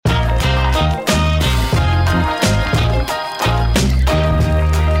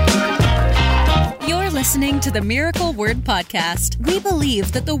listening to the Miracle Word Podcast. We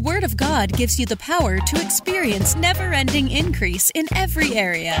believe that the Word of God gives you the power to experience never-ending increase in every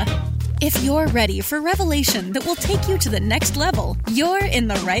area. If you're ready for revelation that will take you to the next level, you're in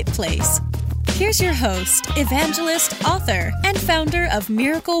the right place. Here's your host, evangelist, author, and founder of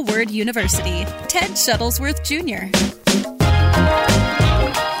Miracle Word University, Ted Shuttlesworth Jr.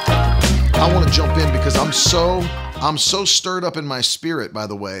 I want to jump in because I'm so stirred up in my spirit, by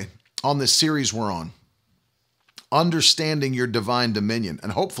the way, on this series we're on, Understanding Your Divine Dominion.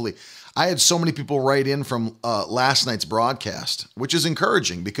 And hopefully, I had so many people write in from last night's broadcast, which is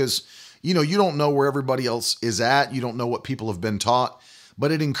encouraging because, you don't know where everybody else is at. You don't know what people have been taught.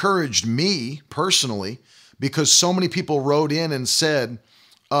 But it encouraged me personally because so many people wrote in and said,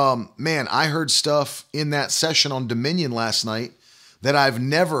 man, I heard stuff in that session on Dominion last night that I've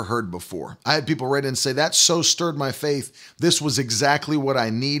never heard before. I had people write in and say, that so stirred my faith. This was exactly what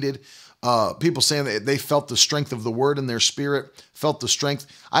I needed. People saying that they felt the strength of the word in their spirit, felt the strength.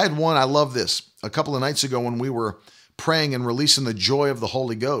 I had one, I love this, a couple of nights ago when we were praying and releasing the joy of the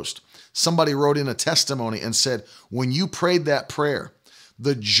Holy Ghost. Somebody wrote in a testimony and said, when you prayed that prayer,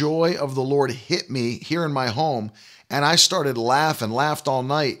 the joy of the Lord hit me here in my home, and I started laughed all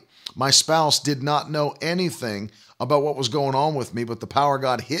night. My spouse did not know anything about what was going on with me, but the power of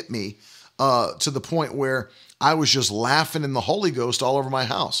God hit me to the point where I was just laughing in the Holy Ghost all over my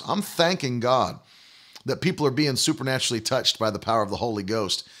house. I'm thanking God that people are being supernaturally touched by the power of the Holy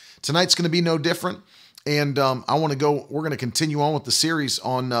Ghost. Tonight's going to be no different, and we're going to continue on with the series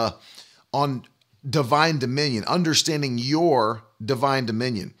on divine dominion, understanding your divine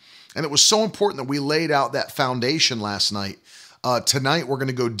dominion. And it was so important that we laid out that foundation last night. Tonight, we're going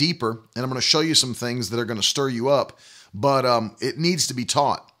to go deeper, and I'm going to show you some things that are going to stir you up, but it needs to be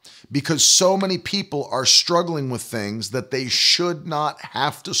taught because so many people are struggling with things that they should not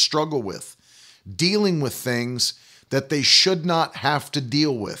have to struggle with, dealing with things that they should not have to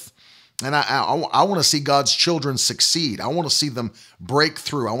deal with. And I want to see God's children succeed. I want to see them break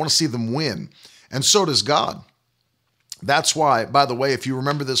through. I want to see them win. And so does God. That's why, by the way, if you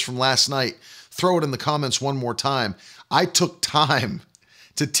remember this from last night, throw it in the comments one more time. I took time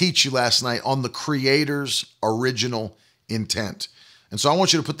to teach you last night on the Creator's original intent. And so I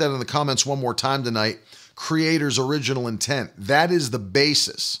want you to put that in the comments one more time tonight. Creator's original intent. That is the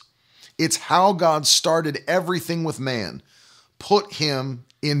basis. It's how God started everything with man. Put him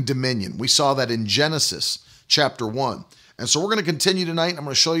in dominion. We saw that in Genesis chapter 1. And so we're going to continue tonight. I'm going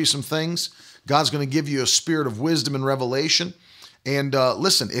to show you some things. God's going to give you a spirit of wisdom and revelation. And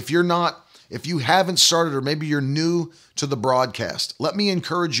listen, if you haven't started or maybe you're new to the broadcast, let me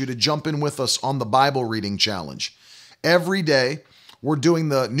encourage you to jump in with us on the Bible reading challenge. Every day, we're doing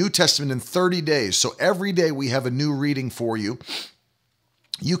the New Testament in 30 days. So every day we have a new reading for you.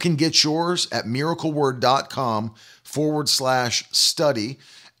 You can get yours at miracleword.com/study.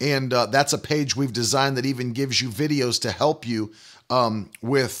 And that's a page we've designed that even gives you videos to help you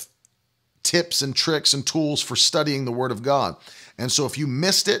with tips and tricks and tools for studying the Word of God. And so if you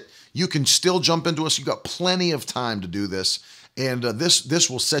missed it, you can still jump into us. You've got plenty of time to do this. And this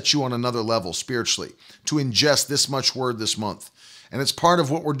will set you on another level spiritually to ingest this much word this month. And it's part of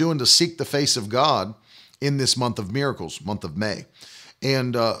what we're doing to seek the face of God in this month of miracles, month of May.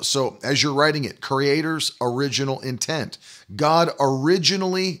 And so as you're writing it, Creator's original intent. God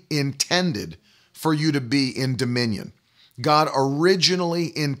originally intended for you to be in dominion. God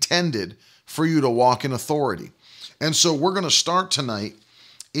originally intended for you to walk in authority. And so we're going to start tonight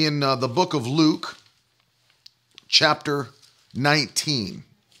in the book of Luke, chapter 19.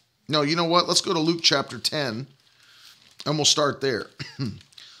 No, you know what? Let's go to Luke chapter 10, and we'll start there.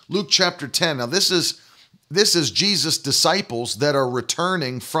 Luke chapter 10. Now, this is Jesus' disciples that are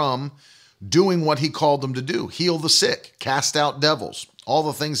returning from doing what he called them to do. Heal the sick, cast out devils, all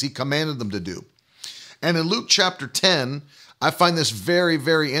the things he commanded them to do. And in Luke chapter 10, I find this very,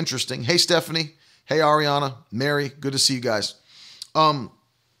 very interesting. Hey, Stephanie. Hey, Ariana, Mary. Good to see you guys.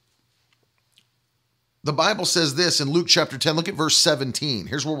 The Bible says this in Luke chapter 10. Look at verse 17.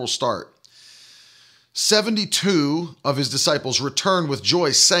 Here's where we'll start. 72 of his disciples returned with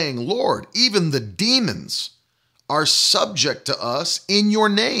joy, saying, Lord, even the demons are subject to us in your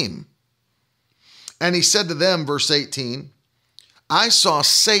name. And he said to them, verse 18, I saw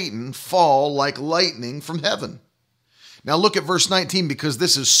Satan fall like lightning from heaven. Now look at verse 19 because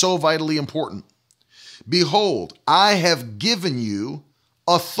this is so vitally important. Behold, I have given you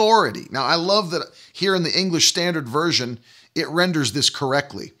authority. Now I love that here in the English Standard Version, it renders this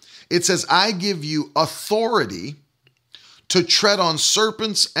correctly. It says, I give you authority to tread on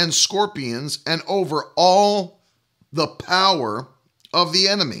serpents and scorpions and over all the power of the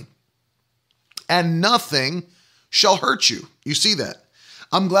enemy. and nothing shall hurt you. You see that?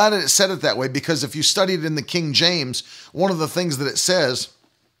 I'm glad that it said it that way, because if you study it in the King James, one of the things that it says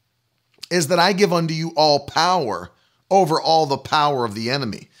is that I give unto you all power over all the power of the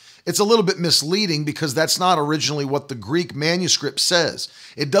enemy. It's a little bit misleading because that's not originally what the Greek manuscript says.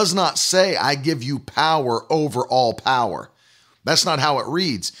 It does not say, I give you power over all power. That's not how it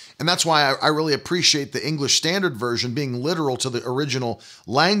reads. And that's why I really appreciate the English Standard Version being literal to the original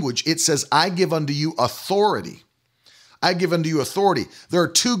language. It says, I give unto you authority. I give unto you authority. There are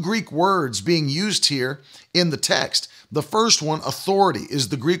two Greek words being used here in the text. The first one, authority, is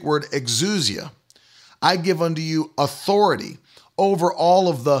the Greek word exousia. I give unto you authority over all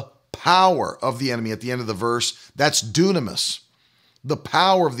of the power of the enemy. At the end of the verse, that's dunamis, the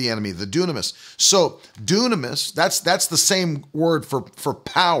power of the enemy, the dunamis. So dunamis, that's the same word for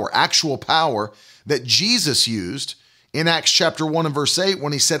power, actual power that Jesus used in Acts chapter 1 and verse 8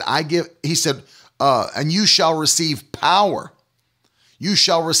 when he said, and you shall receive power. You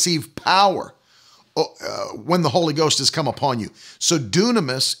shall receive power when the Holy Ghost has come upon you. So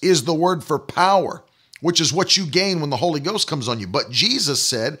dunamis is the word for power, which is what you gain when the Holy Ghost comes on you. But Jesus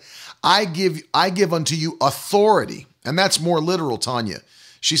said, I give unto you authority. And that's more literal, Tanya.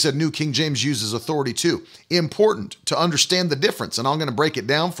 She said New King James uses authority too. Important to understand the difference. And I'm going to break it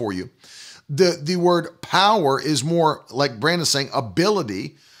down for you. The word power is more, like Brandon's saying,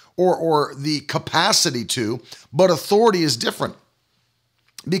 ability or the capacity to, but authority is different.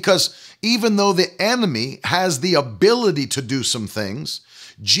 Because even though the enemy has the ability to do some things,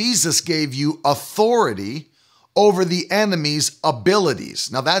 Jesus gave you authority over the enemy's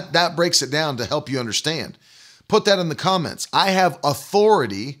abilities. Now that breaks it down to help you understand. Put that in the comments. I have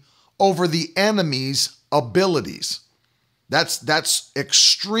authority over the enemy's abilities. That's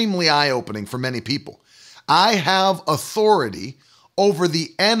extremely eye-opening for many people. I have authority over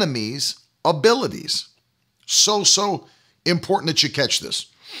the enemy's abilities. So important that you catch this.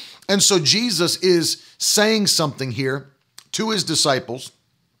 And so Jesus is saying something here to his disciples.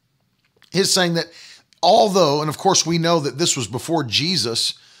 He's saying that although, and of course we know that this was before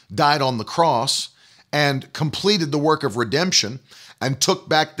Jesus died on the cross and completed the work of redemption and took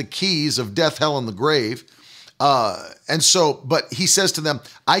back the keys of death, hell, and the grave. But he says to them,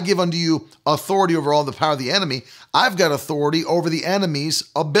 I give unto you authority over all the power of the enemy. I've got authority over the enemy's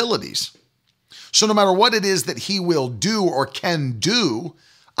abilities. So no matter what it is that he will do or can do,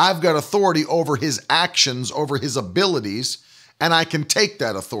 I've got authority over his actions, over his abilities, and I can take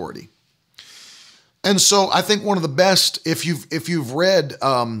that authority. And so I think one of the best, if you've read,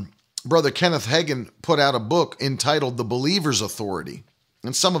 Brother Kenneth Hagin put out a book entitled The Believer's Authority,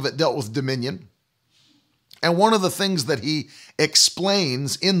 and some of it dealt with dominion. And one of the things that he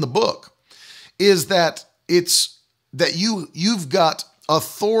explains in the book is that you've got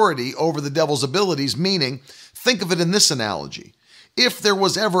authority over the devil's abilities, meaning, think of it in this analogy. If there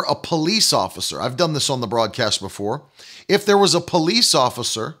was ever a police officer, I've done this on the broadcast before, if there was a police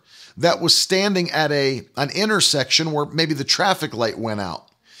officer that was standing at an intersection where maybe the traffic light went out,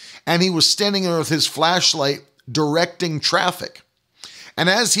 and he was standing there with his flashlight directing traffic. And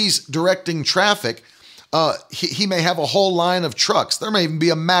as he's directing traffic, he may have a whole line of trucks. There may even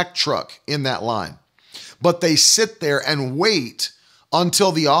be a Mack truck in that line. But they sit there and wait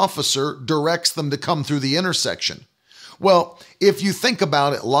until the officer directs them to come through the intersection. Well, if you think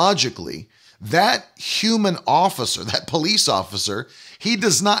about it logically, that human officer, that police officer, he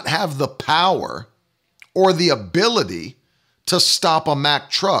does not have the power or the ability to stop a Mack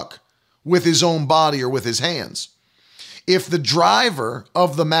truck with his own body or with his hands. If the driver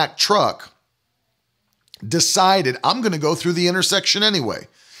of the Mack truck decided, I'm going to go through the intersection anyway,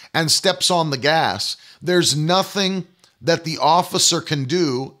 and steps on the gas, there's nothing that the officer can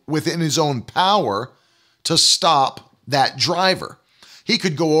do within his own power to stop that driver. He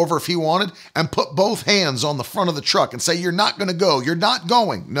could go over if he wanted and put both hands on the front of the truck and say, you're not going to go, you're not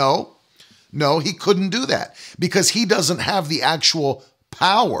going. No, he couldn't do that because he doesn't have the actual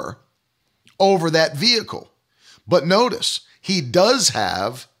power over that vehicle. But notice, he does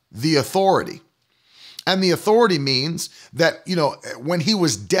have the authority. And the authority means that, when he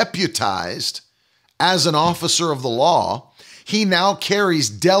was deputized as an officer of the law, he now carries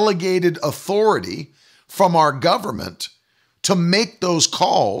delegated authority from our government to make those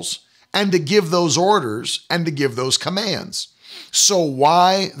calls and to give those orders and to give those commands. So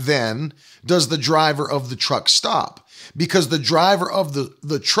why then does the driver of the truck stop? Because the driver of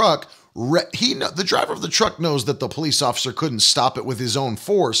the truck, the driver of the truck knows that the police officer couldn't stop it with his own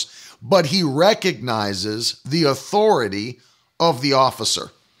force, but he recognizes the authority of the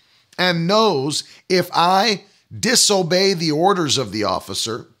officer and knows if I disobey the orders of the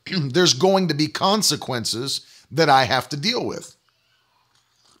officer, there's going to be consequences that I have to deal with.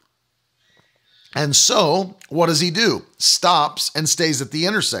 And so what does he do? Stops and stays at the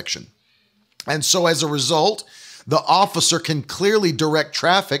intersection. And so as a result, the officer can clearly direct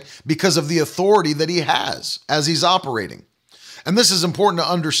traffic because of the authority that he has as he's operating. And this is important to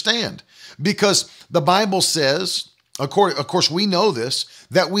understand because the Bible says, of course, we know this,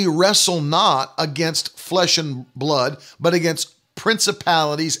 that we wrestle not against flesh and blood, but against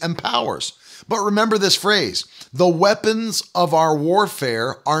principalities and powers. But remember this phrase, the weapons of our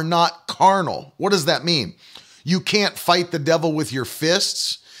warfare are not carnal. What does that mean? You can't fight the devil with your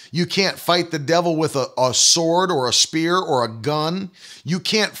fists. You can't fight the devil with a sword or a spear or a gun. You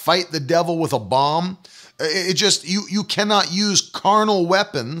can't fight the devil with a bomb. You cannot use carnal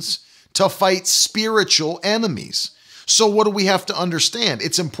weapons to fight spiritual enemies. So what do we have to understand?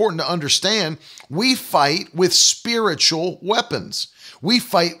 It's important to understand we fight with spiritual weapons. We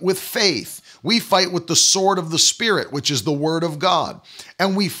fight with faith. We fight with the sword of the Spirit, which is the Word of God.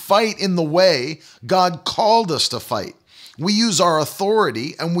 And we fight in the way God called us to fight. We use our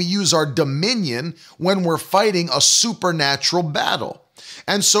authority and we use our dominion when we're fighting a supernatural battle.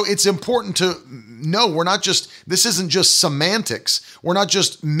 And so it's important to know this isn't just semantics. We're not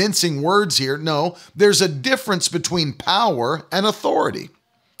just mincing words here. No, there's a difference between power and authority.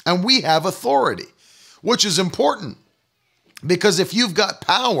 And we have authority, which is important because if you've got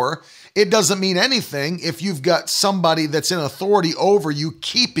power, it doesn't mean anything if you've got somebody that's in authority over you,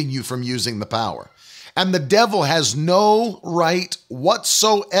 keeping you from using the power. And the devil has no right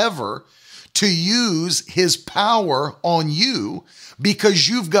whatsoever to use his power on you because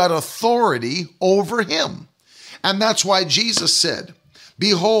you've got authority over him. And that's why Jesus said,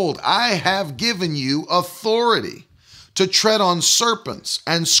 behold, I have given you authority to tread on serpents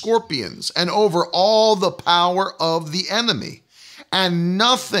and scorpions and over all the power of the enemy. And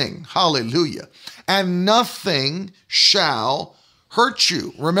nothing, hallelujah, and nothing shall hurt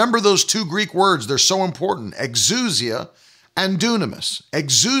you. Remember those two Greek words, they're so important, exousia and dunamis.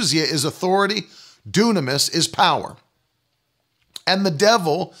 Exousia is authority, dunamis is power. And the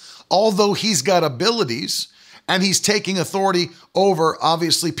devil, although he's got abilities and he's taking authority over,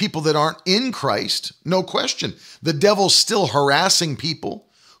 obviously, people that aren't in Christ, no question. The devil's still harassing people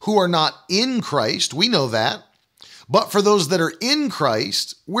who are not in Christ. We know that. But for those that are in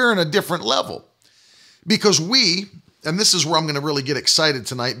Christ, we're in a different level. Because and this is where I'm going to really get excited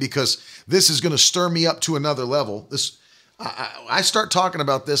tonight because this is going to stir me up to another level. I start talking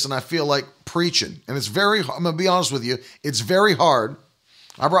about this and I feel like preaching. And I'm going to be honest with you, it's very hard.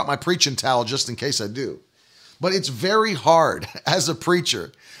 I brought my preaching towel just in case I do. But it's very hard as a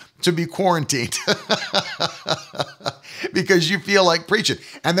preacher to be quarantined because you feel like preaching.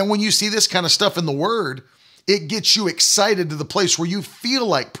 And then when you see this kind of stuff in the Word, it gets you excited to the place where you feel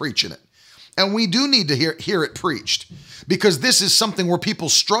like preaching it. And we do need to hear it preached because this is something where people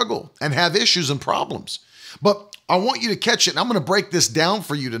struggle and have issues and problems. But I want you to catch it. And I'm going to break this down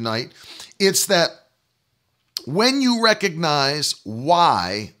for you tonight. It's that when you recognize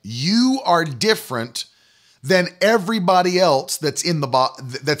why you are different than everybody else that's in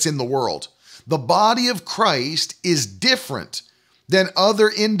the world, the body of Christ is different than other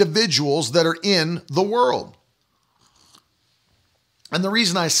individuals that are in the world. And the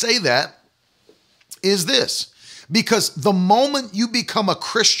reason I say that is this, because the moment you become a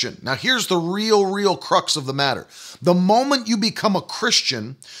Christian, now here's the real crux of the matter. The moment you become a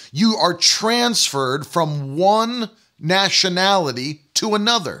Christian, you are transferred from one nationality to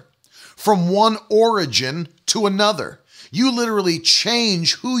another, from one origin to another. You literally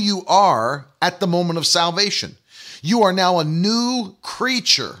change who you are at the moment of salvation. You are now a new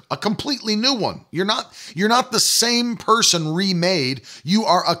creature, a completely new one. You're not the same person remade. You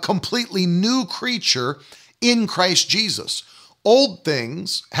are a completely new creature in Christ Jesus. Old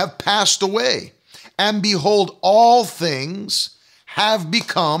things have passed away, and behold, all things have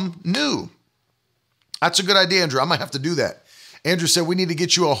become new. That's a good idea, Andrew. I might have to do that. Andrew said we need to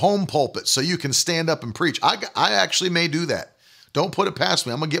get you a home pulpit so you can stand up and preach. I actually may do that. Don't put it past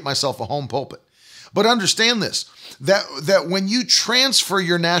me. I'm going to get myself a home pulpit. But understand this, that when you transfer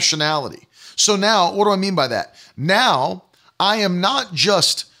your nationality, so now, what do I mean by that? Now, I am not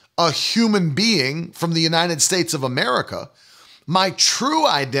just a human being from the United States of America. My true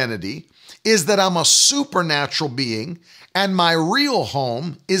identity is that I'm a supernatural being, and my real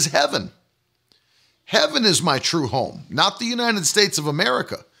home is heaven. Heaven is my true home, not the United States of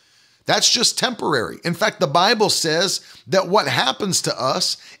America. That's just temporary. In fact, the Bible says that what happens to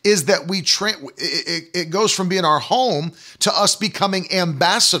us is that it goes from being our home to us becoming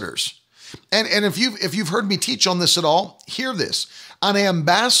ambassadors. And if you've heard me teach on this at all, hear this. An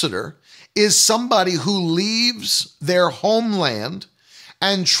ambassador is somebody who leaves their homeland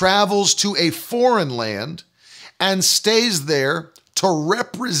and travels to a foreign land and stays there to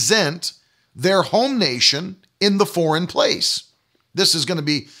represent their home nation in the foreign place. This is going to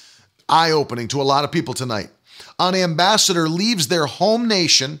be eye-opening to a lot of people tonight. An ambassador leaves their home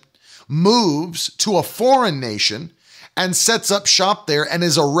nation, moves to a foreign nation, and sets up shop there and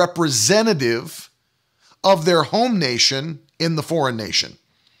is a representative of their home nation in the foreign nation.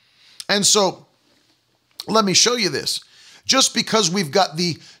 And so, let me show you this. Just because we've got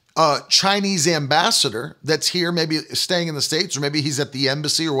the Chinese ambassador that's here, maybe staying in the States, or maybe he's at the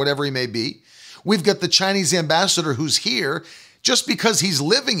embassy or whatever he may be, we've got the Chinese ambassador who's here. Just because he's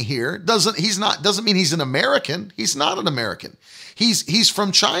living here doesn't mean he's an American. He's not an American. He's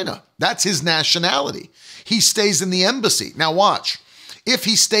from China. That's his nationality. He stays in the embassy. Now watch. If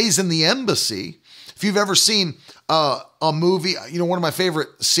he stays in the embassy, if you've ever seen a movie, one of my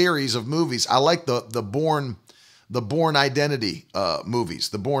favorite series of movies, I like the Bourne Identity movies,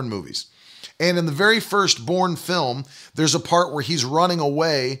 the Bourne movies. And in the very first Bourne film, there's a part where he's running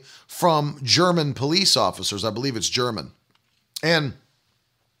away from German police officers. I believe it's German. And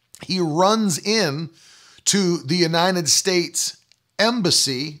he runs in to the United States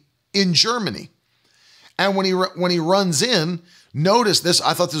Embassy in Germany. And when he runs in, notice this,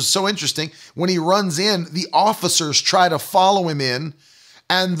 I thought this was so interesting. When he runs in, the officers try to follow him in,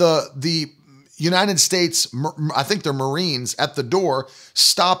 and the United States, I think they're Marines at the door,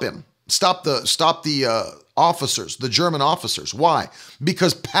 stop him. Stop the officers, the German officers. Why?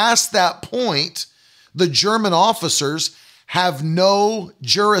 Because past that point, the German officers have no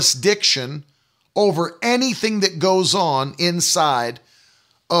jurisdiction over anything that goes on inside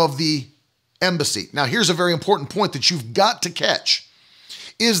of the embassy. Now, here's a very important point that you've got to catch,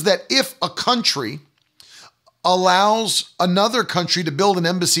 is that if a country allows another country to build an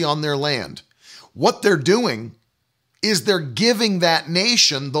embassy on their land, what they're doing is they're giving that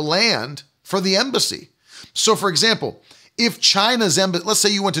nation the land for the embassy. So, for example, if China's embassy, let's say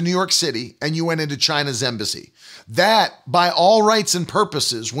you went to New York City and you went into China's embassy, that by all rights and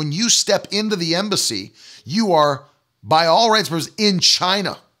purposes, when you step into the embassy, you are by all rights and purposes in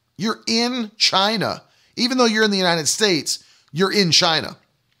China. You're in China. Even though you're in the United States, you're in China.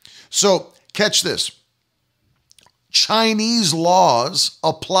 So catch this. Chinese laws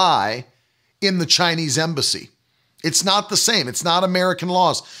apply in the Chinese embassy. It's not the same. It's not American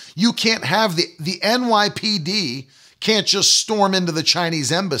laws. You can't have the NYPD can't just storm into the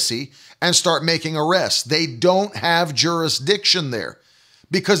Chinese embassy and start making arrests. They don't have jurisdiction there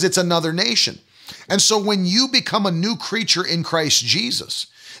because it's another nation. And so when you become a new creature in Christ Jesus,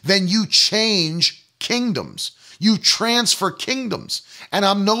 then you change kingdoms. You transfer kingdoms. And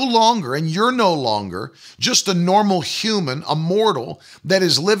I'm no longer, and you're no longer, just a normal human, a mortal that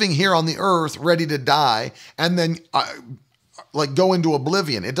is living here on the earth ready to die and then go into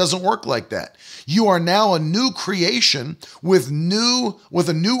oblivion. It doesn't work like that. You are now a new creation with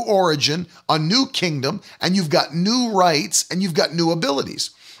a new origin, a new kingdom, and you've got new rights and you've got new abilities.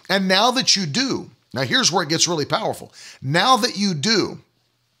 And now that you do, now here's where it gets really powerful. Now that you do,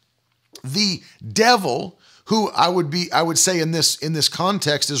 the devil, who I would say in this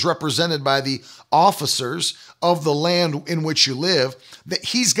context is represented by the officers of the land in which you live, that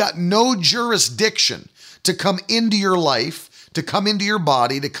he's got no jurisdiction to come into your life, to come into your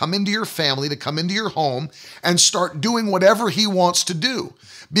body, to come into your family, to come into your home and start doing whatever he wants to do.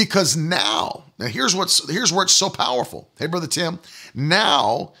 Because now here's where it's so powerful. Hey, Brother Tim,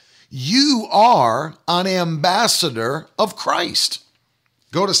 now you are an ambassador of Christ.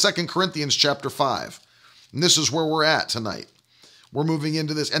 Go to 2 Corinthians chapter 5. And this is where we're at tonight. We're moving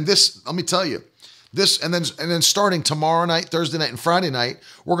into this. And this, let me tell you, this, and then starting tomorrow night, Thursday night, and Friday night,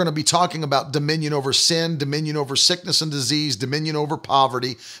 we're going to be talking about dominion over sin, dominion over sickness and disease, dominion over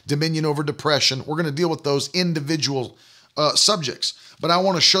poverty, dominion over depression. We're going to deal with those individual subjects. But I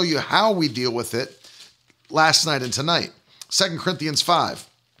want to show you how we deal with it last night and tonight. 2 Corinthians 5.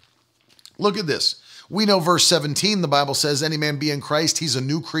 Look at this. We know verse 17, the Bible says, any man be in Christ, he's a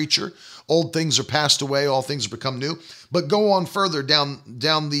new creature. Old things are passed away, all things have become new. But go on further down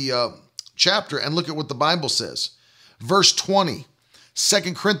the chapter and look at what the Bible says. Verse 20,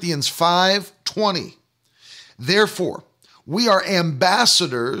 2 Corinthians 5:20. Therefore, we are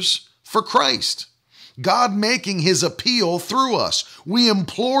ambassadors for Christ, God making his appeal through us. We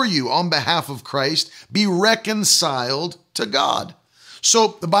implore you on behalf of Christ, be reconciled to God.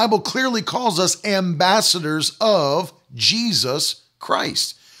 So the Bible clearly calls us ambassadors of Jesus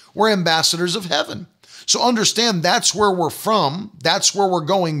Christ. We're ambassadors of heaven. So understand that's where we're from. That's where we're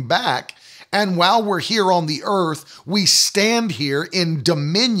going back. And while we're here on the earth, we stand here in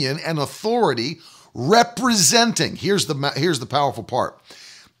dominion and authority, representing, here's the powerful part,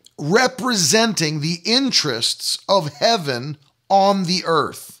 representing the interests of heaven on the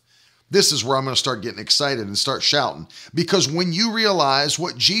earth. This is where I'm going to start getting excited and start shouting, because when you realize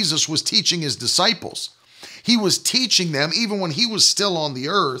what Jesus was teaching his disciples, he was teaching them, even when he was still on the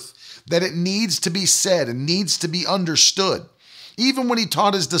earth, that it needs to be said and needs to be understood. Even when he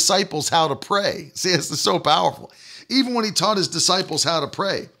taught his disciples how to pray. See, this is so powerful. Even when he taught his disciples how to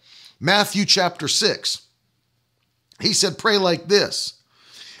pray. Matthew chapter 6, he said, pray like this.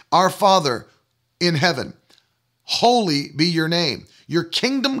 Our Father in heaven, holy be your name. Your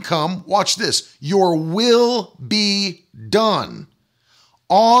kingdom come, watch this, your will be done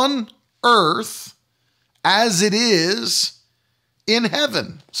on earth as it is in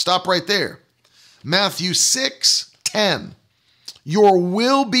heaven. Stop right there. Matthew 6:10. Your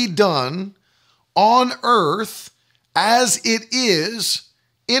will be done on earth as it is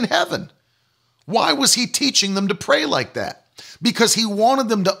in heaven. Why was he teaching them to pray like that? Because he wanted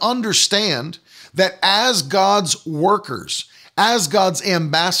them to understand that as God's workers, as God's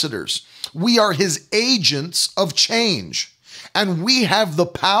ambassadors, we are his agents of change. And we have the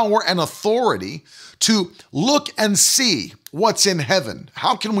power and authority to look and see what's in heaven.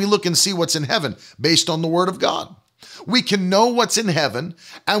 How can we look and see what's in heaven? Based on the word of God. We can know what's in heaven,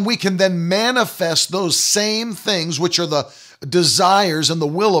 and we can then manifest those same things, which are the desires and the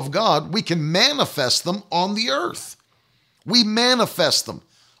will of God. We can manifest them on the earth. We manifest them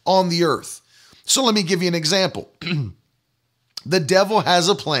on the earth. So let me give you an example. The devil has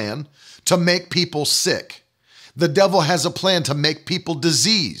a plan to make people sick. The devil has a plan to make people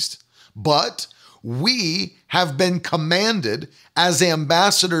diseased. But we have been commanded as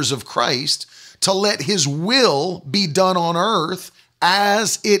ambassadors of Christ to let his will be done on earth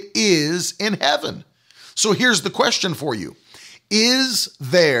as it is in heaven. So here's the question for you. Is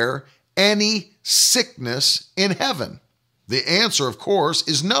there any sickness in heaven? The answer, of course,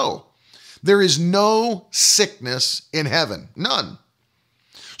 is no. There is no sickness in heaven. None.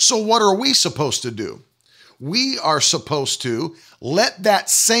 So what are we supposed to do? We are supposed to let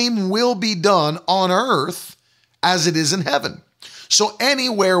that same will be done on earth as it is in heaven. So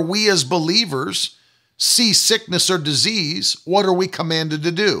anywhere we as believers see sickness or disease, what are we commanded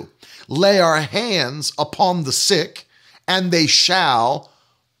to do? Lay our hands upon the sick and they shall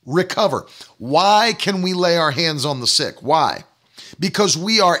recover. Why can we lay our hands on the sick? Why? Because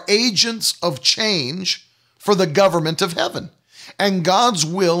we are agents of change for the government of heaven. And God's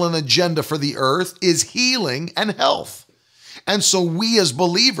will and agenda for the earth is healing and health. And so we as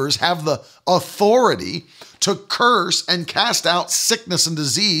believers have the authority to curse and cast out sickness and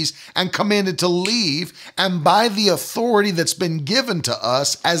disease and commanded to leave. And by the authority that's been given to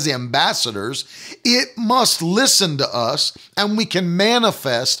us as ambassadors, it must listen to us and we can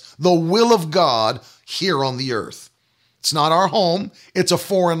manifest the will of God here on the earth. It's not our home. It's a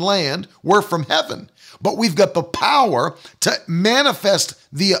foreign land. We're from heaven. But we've got the power to manifest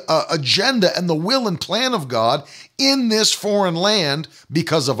the agenda and the will and plan of God in this foreign land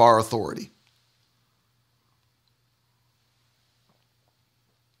because of our authority.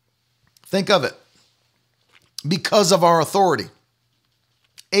 Think of it. Because of our authority.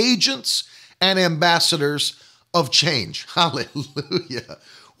 Agents and ambassadors of change. Hallelujah.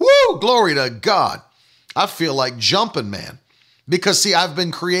 Woo! Glory to God. I feel like jumping, man. Because, see, I've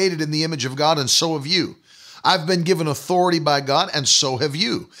been created in the image of God, and so have you. I've been given authority by God, and so have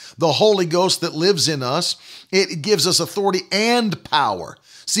you. The Holy Ghost that lives in us, it gives us authority and power.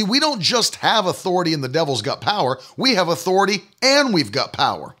 See, we don't just have authority and the devil's got power. We have authority and we've got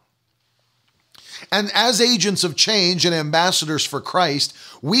power. And as agents of change and ambassadors for Christ,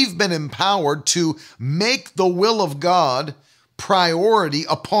 we've been empowered to make the will of God priority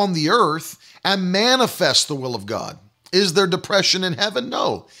upon the earth and manifest the will of God. Is there depression in heaven?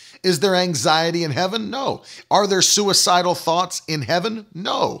 No. Is there anxiety in heaven? No. Are there suicidal thoughts in heaven?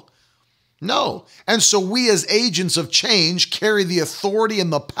 No. No. And so we as agents of change carry the authority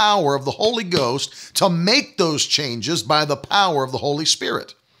and the power of the Holy Ghost to make those changes by the power of the Holy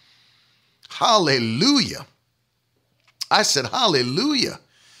Spirit. Hallelujah. I said hallelujah.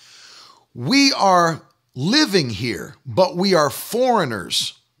 We are living here, but we are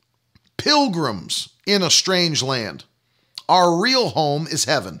foreigners, pilgrims in a strange land. Our real home is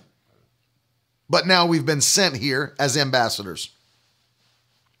heaven. But now we've been sent here as ambassadors.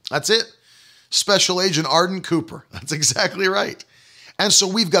 That's it. Special Agent Arden Cooper. That's exactly right. And so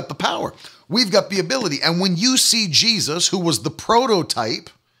we've got the power. We've got the ability. And when you see Jesus, who was the prototype,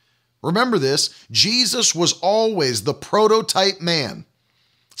 remember this, Jesus was always the prototype man.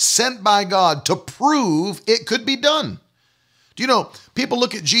 sent by God to prove it could be done. Do you know, people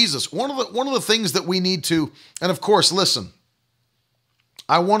look at Jesus. One of the things that we need to, and of course, listen,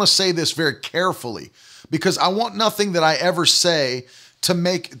 I want to say this very carefully because I want nothing that I ever say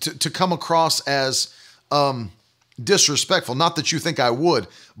to come across as disrespectful. Not that you think I would,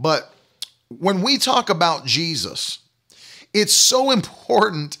 but when we talk about Jesus, it's so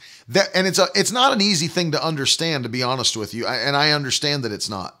important that, and it's not an easy thing to understand, to be honest with you, and I understand that it's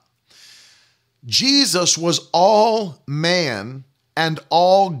not. Jesus was all man and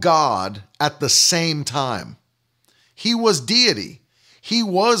all God at the same time. He was deity. He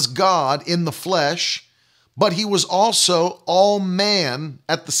was God in the flesh, but he was also all man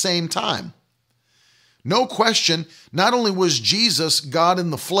at the same time. No question, not only was Jesus God in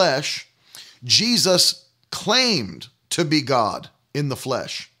the flesh, Jesus claimed to be God in the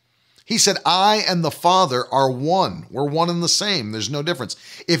flesh. He said, I and the Father are one. We're one and the same. There's no difference.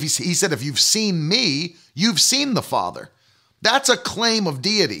 He said, if you've seen me, you've seen the Father. That's a claim of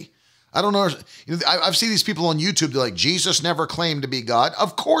deity. I don't know. I've seen these people on YouTube. They're like, Jesus never claimed to be God.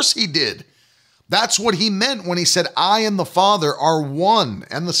 Of course he did. That's what he meant when he said, I and the Father are one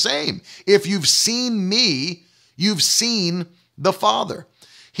and the same. If you've seen me, you've seen the Father.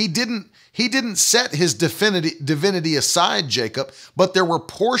 He didn't set his divinity aside, Jacob, but there were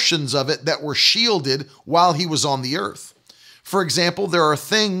portions of it that were shielded while he was on the earth. For example, there are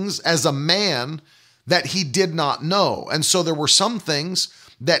things as a man that he did not know. And so there were some things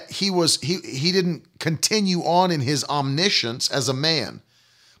that he didn't continue on in his omniscience as a man,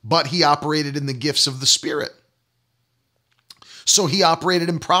 but he operated in the gifts of the Spirit. So he operated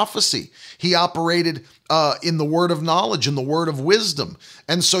in prophecy. He operated in the word of knowledge, in the word of wisdom.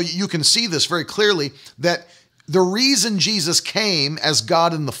 And so you can see this very clearly, that the reason Jesus came as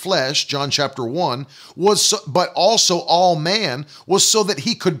God in the flesh, John chapter 1, but also all man, was so that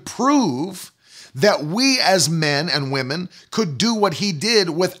he could prove that we as men and women could do what he did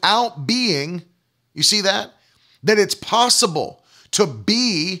without being, you see that? That it's possible to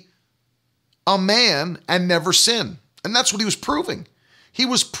be a man and never sin. And that's what he was proving. He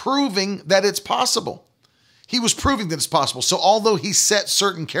was proving that it's possible. He was proving that it's possible. So although he set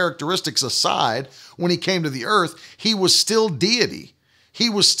certain characteristics aside when he came to the earth, he was still deity. He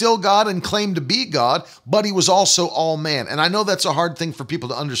was still God and claimed to be God, but he was also all man. And I know that's a hard thing for people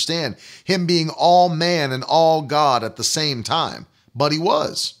to understand, him being all man and all God at the same time. But he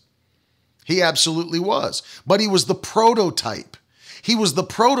was. He absolutely was. But he was the prototype. He was the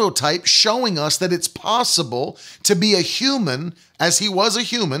prototype showing us that it's possible to be a human, as he was a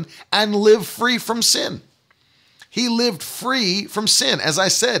human, and live free from sin. He lived free from sin. As I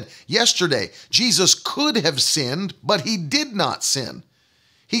said yesterday, Jesus could have sinned, but he did not sin.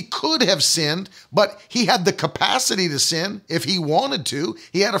 He could have sinned, but he had the capacity to sin if he wanted to.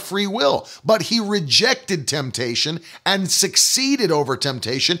 He had a free will, but he rejected temptation and succeeded over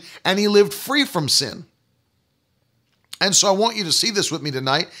temptation, and he lived free from sin. And so I want you to see this with me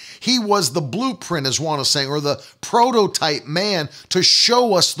tonight. He was the blueprint, as Juan is saying, or the prototype man to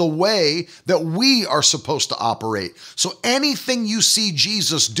show us the way that we are supposed to operate. So anything you see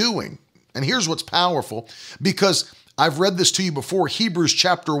Jesus doing, and here's what's powerful, because I've read this to you before, Hebrews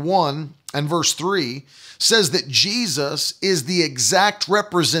chapter 1 and verse 3 says that Jesus is the exact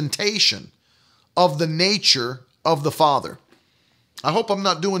representation of the nature of the Father. I hope I'm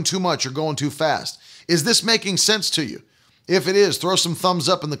not doing too much or going too fast. Is this making sense to you? If it is, throw some thumbs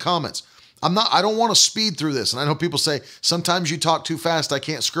up in the comments. I don't want to speed through this. And I know people say, sometimes you talk too fast, I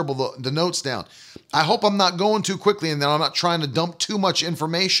can't scribble the notes down. I hope I'm not going too quickly and that I'm not trying to dump too much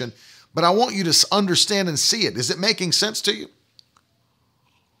information, but I want you to understand and see it. Is it making sense to you?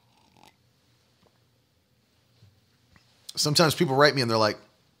 Sometimes people write me and they're like,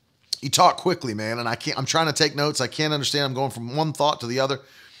 you talk quickly, man, and I'm trying to take notes. I can't understand. I'm going from one thought to the other.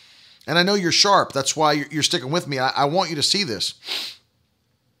 And I know you're sharp. That's why you're sticking with me. I want you to see this.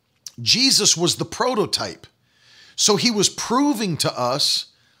 Jesus was the prototype. So he was proving to us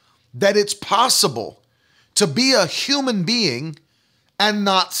that it's possible to be a human being and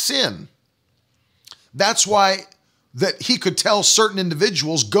not sin. That's why that he could tell certain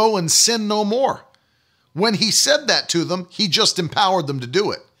individuals, go and sin no more. When he said that to them, he just empowered them to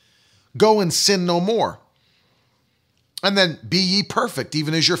do it. Go and sin no more. And then, be ye perfect,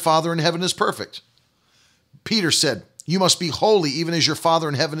 even as your Father in heaven is perfect. Peter said, you must be holy, even as your Father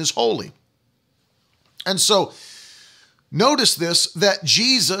in heaven is holy. And so, notice this, that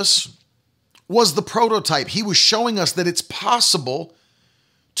Jesus was the prototype. He was showing us that it's possible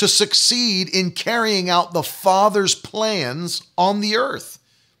to succeed in carrying out the Father's plans on the earth.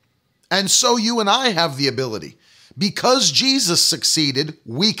 And so you and I have the ability. Because Jesus succeeded,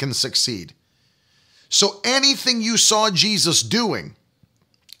 we can succeed. So anything you saw Jesus doing,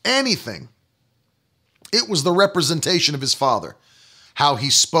 anything, it was the representation of his Father. How he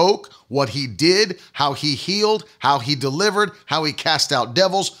spoke, what he did, how he healed, how he delivered, how he cast out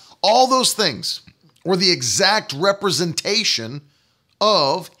devils, all those things were the exact representation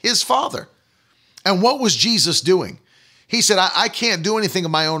of his Father. And what was Jesus doing? He said, I can't do anything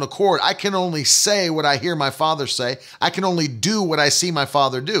of my own accord. I can only say what I hear my Father say. I can only do what I see my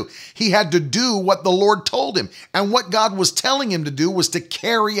Father do. He had to do what the Lord told him. And what God was telling him to do was to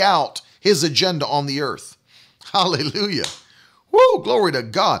carry out his agenda on the earth. Hallelujah. Woo, glory to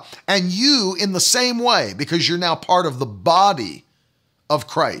God. And you in the same way, because you're now part of the body of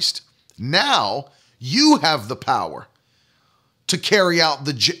Christ. Now you have the power to carry out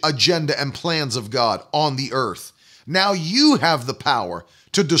the agenda and plans of God on the earth. Now you have the power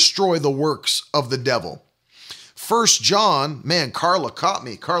to destroy the works of the devil. 1 John, man, Carla caught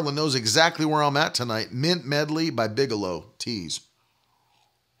me. Carla knows exactly where I'm at tonight. Mint Medley by Bigelow Teas.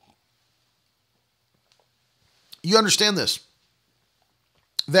 You understand this?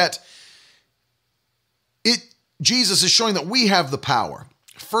 That Jesus is showing that we have the power.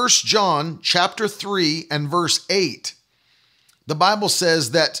 1 John chapter 3 and verse 8. The Bible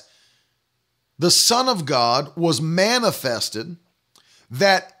says that the Son of God was manifested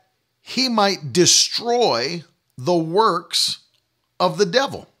that he might destroy the works of the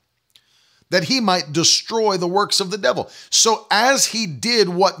devil. That he might destroy the works of the devil. So as he did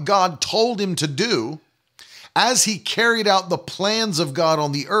what God told him to do, as he carried out the plans of God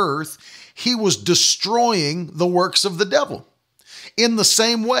on the earth, he was destroying the works of the devil. In the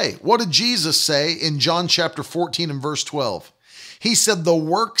same way, what did Jesus say in John chapter 14 and verse 12? He said, the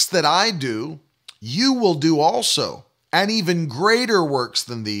works that I do, you will do also, and even greater works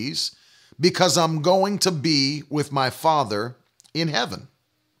than these, because I'm going to be with my Father in heaven.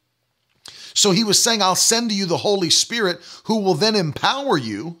 So he was saying, I'll send to you the Holy Spirit who will then empower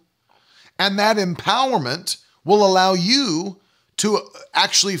you, and that empowerment will allow you to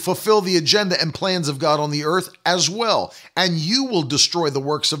actually fulfill the agenda and plans of God on the earth as well. And you will destroy the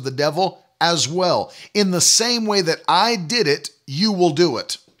works of the devil as well. In the same way that I did it, you will do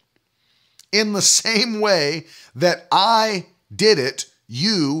it. In the same way that I did it,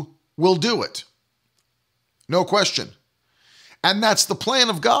 you will do it. No question. And that's the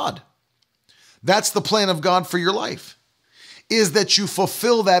plan of God. That's the plan of God for your life, is that you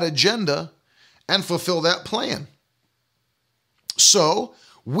fulfill that agenda and fulfill that plan. So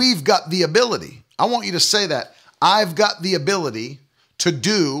we've got the ability. I want you to say that. I've got the ability to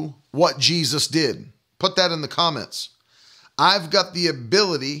do what Jesus did. Put that in the comments. I've got the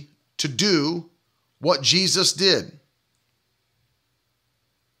ability to do what Jesus did.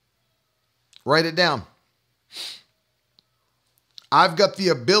 Write it down. I've got the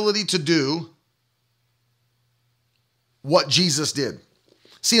ability to do what Jesus did.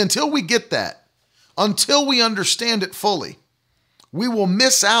 See, until we get that, until we understand it fully, we will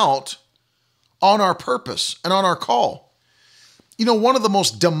miss out on our purpose and on our call. You know, one of the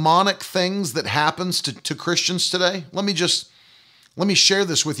most demonic things that happens to Christians today, let me share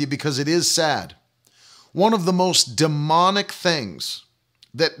this with you because it is sad. One of the most demonic things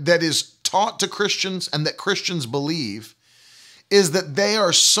that is taught to Christians and that Christians believe is that they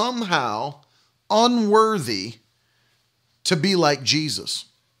are somehow unworthy to be like Jesus.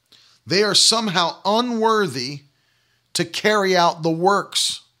 They are somehow unworthy to carry out the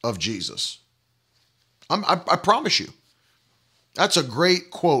works of Jesus. I promise you. That's a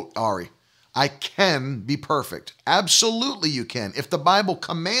great quote, Ari. I can be perfect. Absolutely you can. If the Bible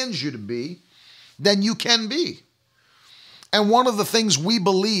commands you to be, then you can be. And one of the things we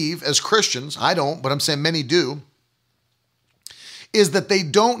believe as Christians, I don't, but I'm saying many do, is that they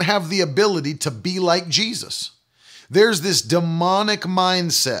don't have the ability to be like Jesus. There's this demonic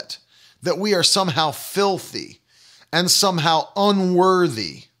mindset that we are somehow filthy and somehow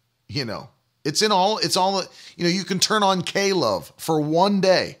unworthy. You know, it's all, you know, you can turn on K-Love for one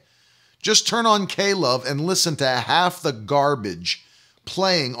day. Just turn on K-Love and listen to half the garbage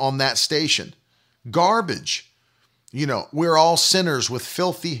playing on that station. Garbage. You know, we're all sinners with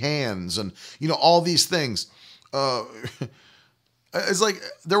filthy hands and, you know, all these things. It's like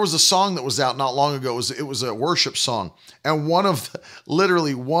there was a song that was out not long ago. It was a worship song. And one of the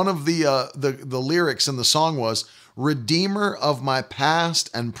lyrics in the song was, Redeemer of my past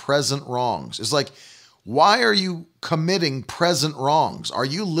and present wrongs. It's like, why are you committing present wrongs? Are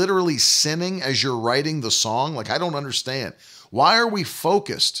you literally sinning as you're writing the song? Like, I don't understand. Why are we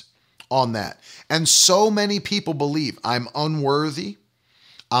focused on that? And so many people believe I'm unworthy.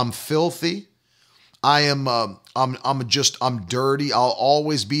 I'm filthy. I am I'm dirty. I'll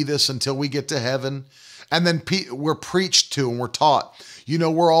always be this until we get to heaven. And then we're preached to and we're taught,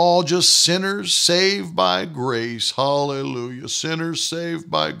 we're all just sinners saved by grace. Hallelujah. Sinners saved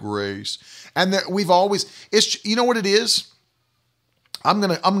by grace. And that we've always, you know what it is? I'm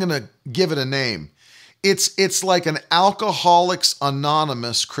going to give it a name. It's like an Alcoholics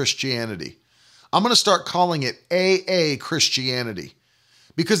Anonymous Christianity. I'm going to start calling it AA Christianity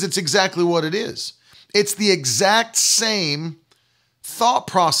because it's exactly what it is. It's the exact same thought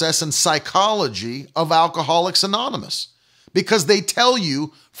process and psychology of Alcoholics Anonymous because they tell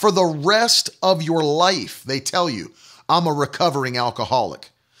you for the rest of your life, they tell you, I'm a recovering alcoholic.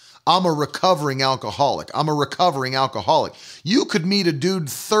 I'm a recovering alcoholic. I'm a recovering alcoholic. You could meet a dude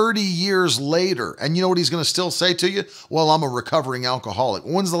 30 years later, and you know what he's going to still say to you? Well, I'm a recovering alcoholic.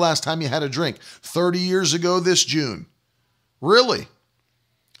 When's the last time you had a drink? 30 years ago this June. Really?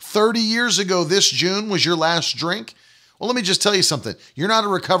 30 years ago this June was your last drink? Well, let me just tell you something. You're not a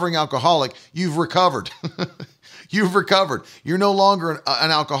recovering alcoholic. You've recovered. You've recovered. You're no longer an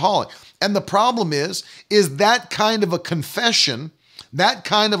alcoholic. And the problem is that kind of a confession, that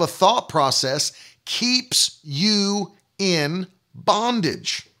kind of a thought process keeps you in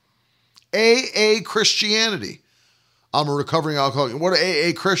bondage. AA Christianity. I'm a recovering alcoholic. What do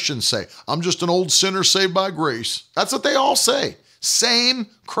AA Christians say? I'm just an old sinner saved by grace. That's what they all say. Same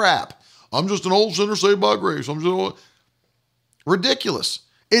crap. I'm just an old sinner saved by grace. Ridiculous.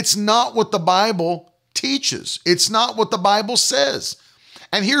 It's not what the Bible teaches. It's not what the Bible says.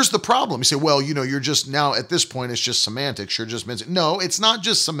 And here's the problem. You say, well, you're just now at this point, it's just semantics. You're just mentioning. No, it's not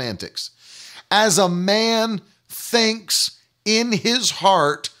just semantics. As a man thinks in his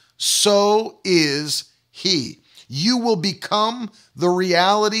heart, so is he. You will become the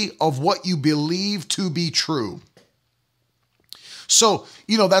reality of what you believe to be true. So,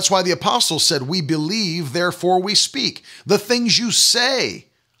 that's why the apostle said, we believe, therefore we speak. The things you say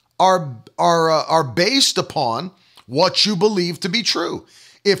are based upon what you believe to be true.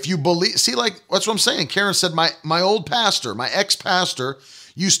 If you believe, that's what I'm saying. Karen said, my old pastor, my ex-pastor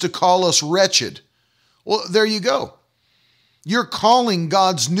used to call us wretched. Well, there you go. You're calling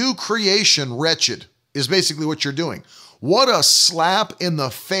God's new creation wretched is basically what you're doing. What a slap in the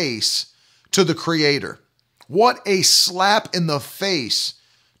face to the Creator. What a slap in the face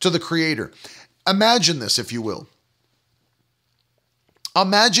to the Creator. Imagine this, if you will.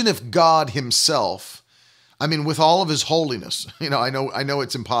 Imagine if God himself, with all of his holiness, I know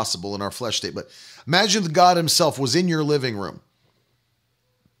it's impossible in our flesh state, but imagine that God himself was in your living room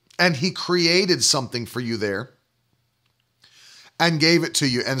and he created something for you there and gave it to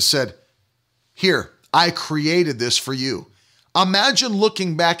you and said, here, I created this for you. Imagine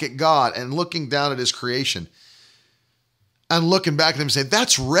looking back at God and looking down at his creation and looking back at him and saying,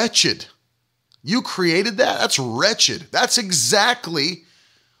 that's wretched. You created that? That's wretched. That's exactly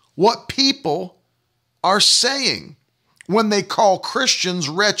what people are saying when they call Christians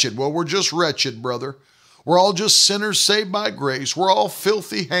wretched. Well, we're just wretched, brother. We're all just sinners saved by grace. We're all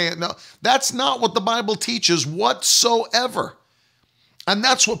filthy hands. No, that's not what the Bible teaches whatsoever. And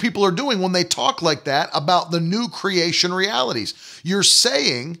that's what people are doing when they talk like that about the new creation realities. You're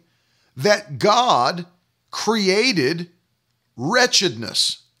saying that God created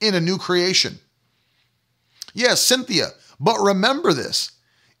wretchedness in a new creation. Yes, Cynthia, but remember this.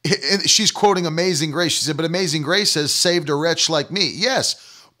 She's quoting Amazing Grace. She said, but Amazing Grace says, saved a wretch like me.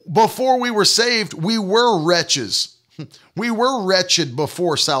 Yes, before we were saved, we were wretches. We were wretched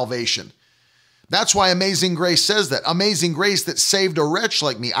before salvation. That's why Amazing Grace says that. Amazing Grace that saved a wretch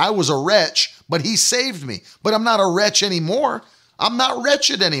like me. I was a wretch, but he saved me. But I'm not a wretch anymore. I'm not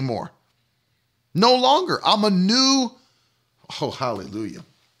wretched anymore. No longer. I'm a new... Oh, hallelujah.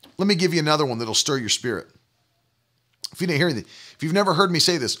 Let me give you another one that'll stir your spirit. If you didn't hear anything, if you've never heard me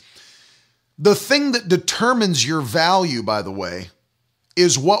say this, the thing that determines your value, by the way,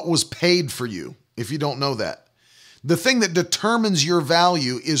 is what was paid for you, if you don't know that. The thing that determines your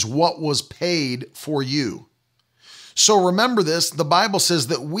value is what was paid for you. So remember this, the Bible says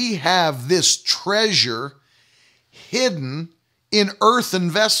that we have this treasure hidden in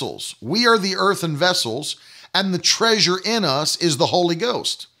earthen vessels. We are the earthen vessels, and the treasure in us is the Holy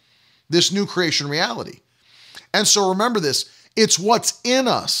Ghost, this new creation reality. And so remember this, it's what's in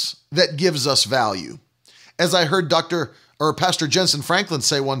us that gives us value. As I heard Pastor Jensen Franklin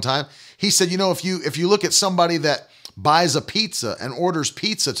say one time, he said, if you look at somebody that buys a pizza and orders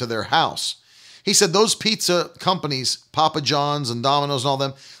pizza to their house, he said those pizza companies, Papa John's and Domino's and all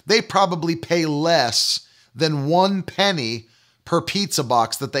them, they probably pay less than 1 penny per pizza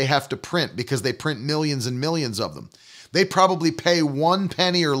box that they have to print because they print millions and millions of them. They probably pay 1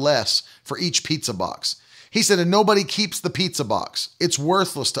 penny or less for each pizza box. He said, and nobody keeps the pizza box. It's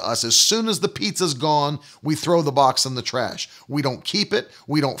worthless to us. As soon as the pizza's gone, we throw the box in the trash. We don't keep it.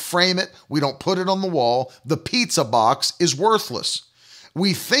 We don't frame it. We don't put it on the wall. The pizza box is worthless.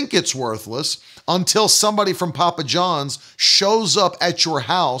 We think it's worthless until somebody from Papa John's shows up at your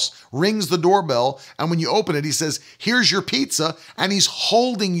house, rings the doorbell, and when you open it, he says, here's your pizza, and he's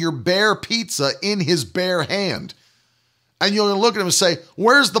holding your bare pizza in his bare hand. And you'll look at him and say,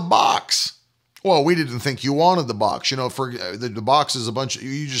 where's the box? Well, we didn't think you wanted the box. For the box is a bunch of,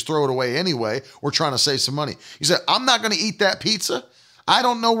 you just throw it away anyway. We're trying to save some money. He said, I'm not going to eat that pizza. I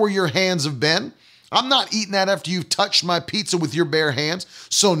don't know where your hands have been. I'm not eating that after you've touched my pizza with your bare hands.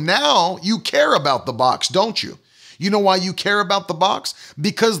 So now you care about the box, don't you? You know why you care about the box?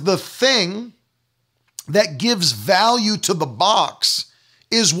 Because the thing that gives value to the box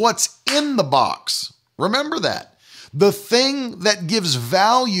is what's in the box. Remember that. The thing that gives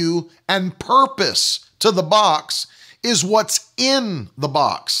value and purpose to the box is what's in the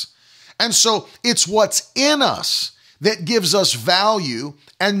box. And so it's what's in us that gives us value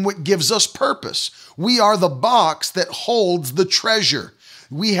and what gives us purpose. We are the box that holds the treasure.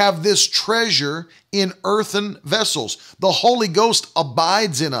 We have this treasure in earthen vessels. The Holy Ghost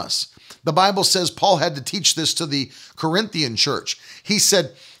abides in us. The Bible says Paul had to teach this to the Corinthian church. He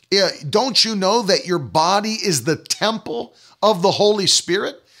said, don't you know that your body is the temple of the Holy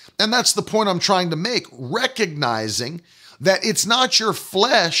Spirit? And that's the point I'm trying to make, recognizing that it's not your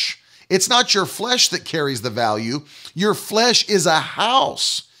flesh. It's not your flesh that carries the value. Your flesh is a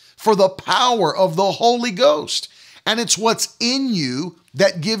house for the power of the Holy Ghost. And it's what's in you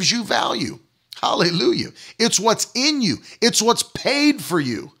that gives you value. Hallelujah. It's what's in you. It's what's paid for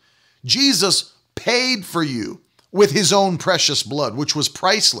you. Jesus paid for you with his own precious blood, which was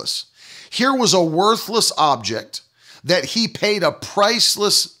priceless. Here was a worthless object that he paid a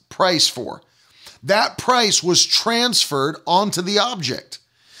priceless price for. That price was transferred onto the object.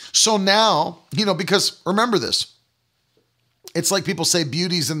 So now, because remember this, it's like people say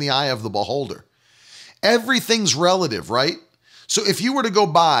beauty's in the eye of the beholder. Everything's relative, right? So if you were to go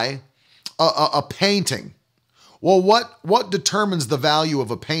buy a painting, well, what determines the value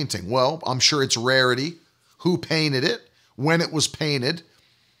of a painting? Well, I'm sure it's rarity, who painted it, when it was painted,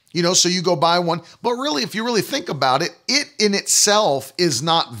 so you go buy one. But really, if you really think about it, it in itself is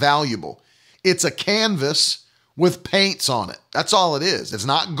not valuable. It's a canvas with paints on it. That's all it is. It's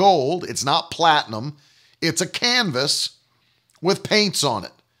not gold. It's not platinum. It's a canvas with paints on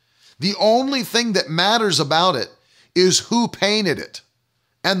it. The only thing that matters about it is who painted it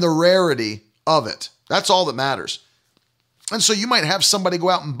and the rarity of it. That's all that matters. And so you might have somebody go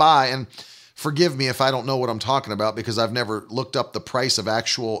out and buy, and forgive me if I don't know what I'm talking about because I've never looked up the price of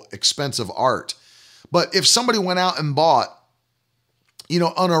actual expensive art. But if somebody went out and bought,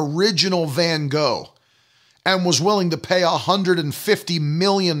 an original Van Gogh and was willing to pay $150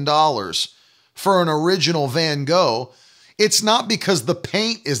 million for an original Van Gogh, it's not because the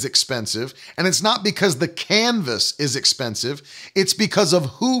paint is expensive and it's not because the canvas is expensive. It's because of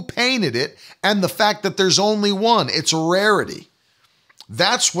who painted it and the fact that there's only one. It's rarity.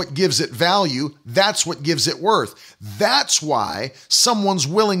 That's what gives it value. That's what gives it worth. That's why someone's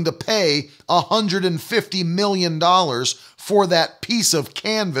willing to pay $150 million for that piece of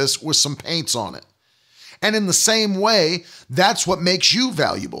canvas with some paints on it. And in the same way, that's what makes you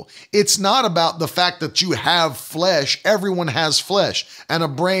valuable. It's not about the fact that you have flesh. Everyone has flesh and a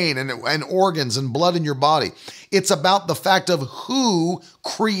brain and organs and blood in your body. It's about the fact of who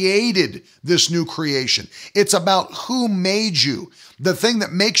created this new creation. It's about who made you. The thing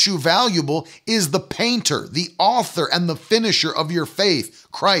that makes you valuable is the painter, the author, and the finisher of your faith,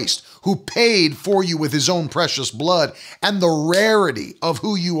 Christ, who paid for you with his own precious blood, and the rarity of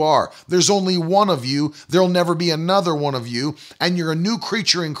who you are. There's only one of you. There'll never be another one of you. And you're a new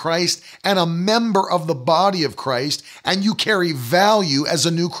creature in Christ and a member of the body of Christ, and you carry value as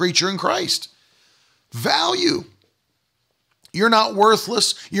a new creature in Christ. Value. You're not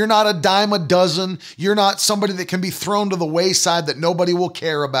worthless. You're not a dime a dozen. You're not somebody that can be thrown to the wayside that nobody will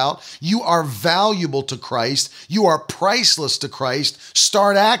care about. You are valuable to Christ. You are priceless to Christ.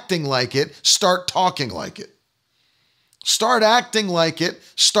 Start acting like it. Start talking like it. Start acting like it.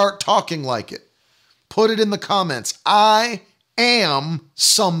 Start talking like it. Put it in the comments. I am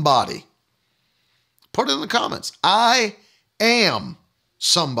somebody. Put it in the comments. I am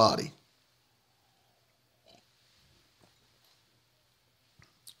somebody.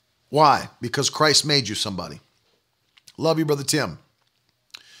 Why? Because Christ made you somebody. Love you, Brother Tim.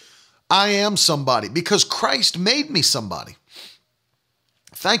 I am somebody because Christ made me somebody.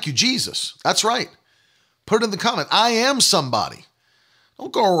 Thank you, Jesus. That's right. Put it in the comment. I am somebody.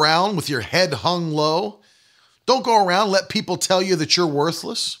 Don't go around with your head hung low. Don't go around and let people tell you that you're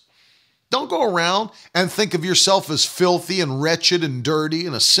worthless. Don't go around and think of yourself as filthy and wretched and dirty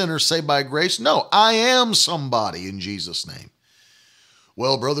and a sinner saved by grace. No, I am somebody in Jesus' name.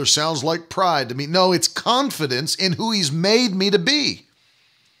 Well, brother, sounds like pride to me. No, it's confidence in who he's made me to be.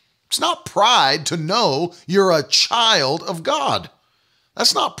 It's not pride to know you're a child of God.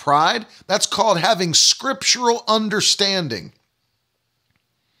 That's not pride. That's called having scriptural understanding.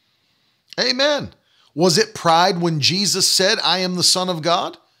 Amen. Was it pride when Jesus said, I am the Son of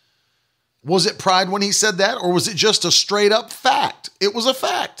God? Was it pride when he said that? Or was it just a straight up fact? It was a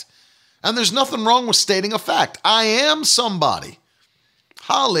fact. And there's nothing wrong with stating a fact. I am somebody.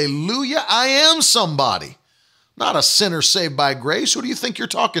 Hallelujah. I am somebody. Not a sinner saved by grace. Who do you think you're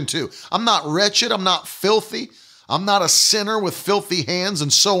talking to? I'm not wretched. I'm not filthy. I'm not a sinner with filthy hands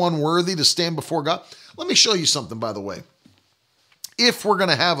and so unworthy to stand before God. Let me show you something, by the way. If we're going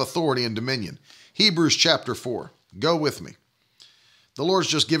to have authority and dominion, Hebrews chapter 4. Go with me. The Lord's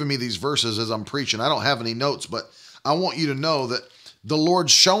just giving me these verses as I'm preaching. I don't have any notes, but I want you to know that the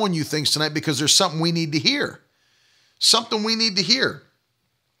Lord's showing you things tonight because there's something we need to hear. Something we need to hear.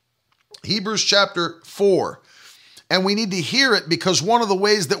 Hebrews chapter 4. And we need to hear it because one of the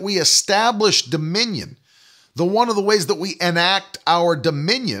ways that we establish dominion, one of the ways that we enact our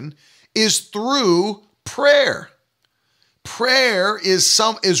dominion is through prayer. Prayer is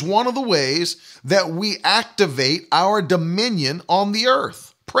one of the ways that we activate our dominion on the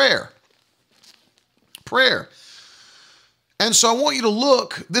earth. Prayer. And so I want you to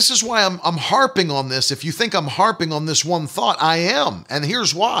look. This is why I'm harping on this. If you think I'm harping on this one thought, I am. And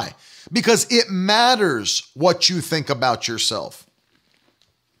here's why. Because it matters what you think about yourself.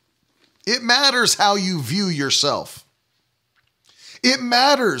 It matters how you view yourself. It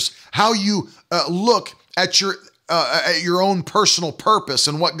matters how you look at your own personal purpose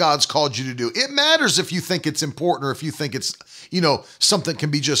and what God's called you to do. It matters if you think it's important or if you think it's, something can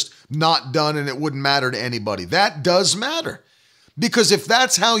be just not done and it wouldn't matter to anybody. That does matter. Because if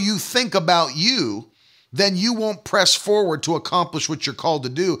that's how you think about you, then you won't press forward to accomplish what you're called to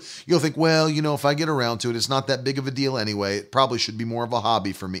do. You'll think, well, if I get around to it, it's not that big of a deal anyway. It probably should be more of a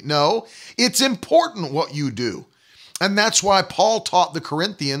hobby for me. No, it's important what you do. And that's why Paul taught the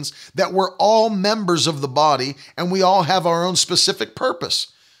Corinthians that we're all members of the body and we all have our own specific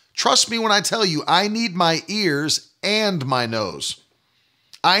purpose. Trust me when I tell you, I need my ears and my nose.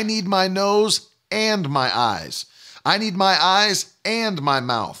 I need my nose and my eyes. I need my eyes and my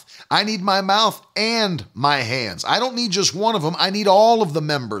mouth. I need my mouth and my hands. I don't need just one of them. I need all of the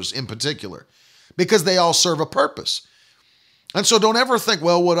members in particular because they all serve a purpose. And so don't ever think,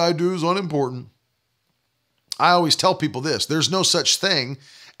 well, what I do is unimportant. I always tell people this. There's no such thing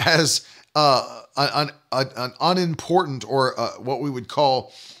as an unimportant or what we would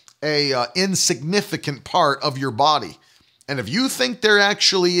call a insignificant part of your body. And if you think there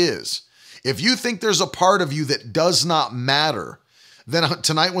actually is, if you think there's a part of you that does not matter, then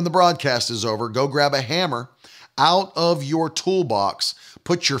tonight when the broadcast is over, go grab a hammer out of your toolbox,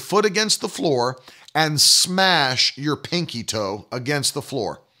 put your foot against the floor, and smash your pinky toe against the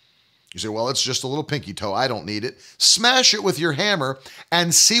floor. You say, well, it's just a little pinky toe. I don't need it. Smash it with your hammer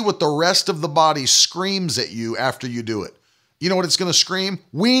and see what the rest of the body screams at you after you do it. You know what it's going to scream?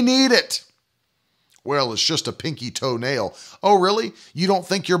 We need it. Well, it's just a pinky toenail. Oh, really? You don't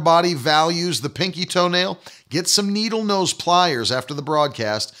think your body values the pinky toenail? Get some needle nose pliers after the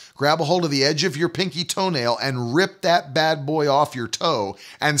broadcast, grab a hold of the edge of your pinky toenail and rip that bad boy off your toe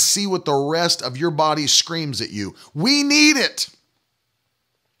and see what the rest of your body screams at you. We need it.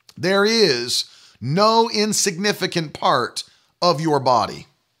 There is no insignificant part of your body.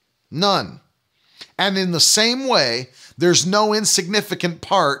 None. And in the same way, there's no insignificant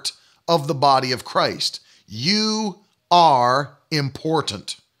part of the body of Christ. You are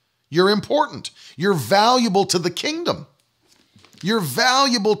important. You're important. You're valuable to the kingdom. You're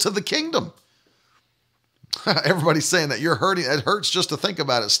valuable to the kingdom. Everybody's saying that you're hurting. It hurts just to think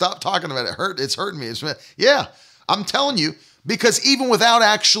about it. Stop talking about it. It's hurting me. Yeah, I'm telling you, because even without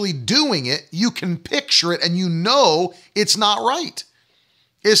actually doing it, you can picture it and you know it's not right.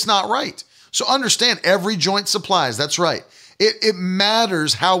 It's not right. So understand, every joint supplies. That's right. It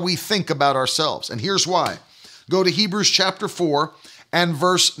matters how we think about ourselves. And here's why. Go to Hebrews chapter 4 and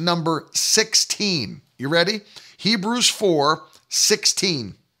verse number 16. You ready? Hebrews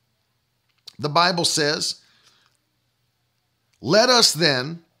 4:16. The Bible says, let us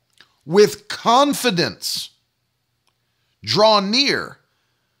then with confidence draw near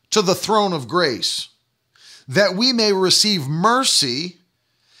to the throne of grace, that we may receive mercy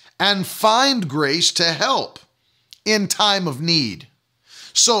and find grace to help in time of need.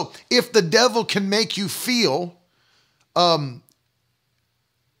 So if the devil can make you feel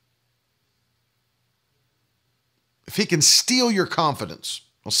if he can steal your confidence,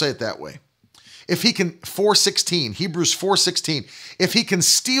 I'll say it that way. If he can, 4:16, Hebrews 4:16, if he can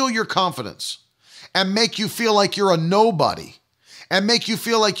steal your confidence and make you feel like you're a nobody and make you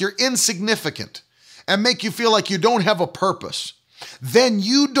feel like you're insignificant and make you feel like you don't have a purpose, then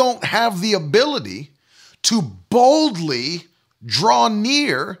you don't have the ability to boldly draw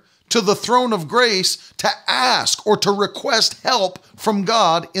near to the throne of grace to ask or to request help from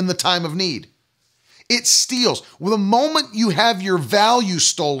God in the time of need. It steals. Well, the moment you have your value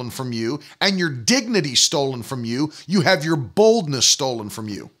stolen from you and your dignity stolen from you, you have your boldness stolen from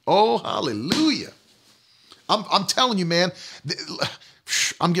you. Oh, hallelujah. I'm telling you, man,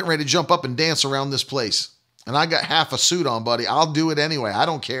 I'm getting ready to jump up and dance around this place. And I got half a suit on, buddy. I'll do it anyway. I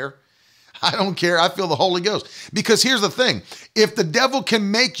don't care. I don't care. I feel the Holy Ghost. Because here's the thing. If the devil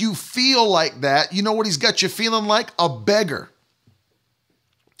can make you feel like that, you know what he's got you feeling like? A beggar.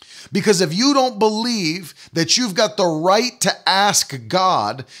 Because if you don't believe that you've got the right to ask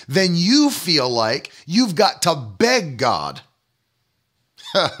God, then you feel like you've got to beg God.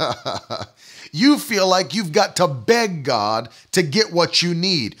 You feel like you've got to beg God to get what you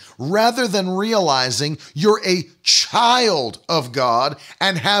need, rather than realizing you're a child of God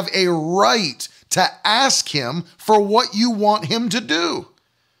and have a right to ask him for what you want him to do.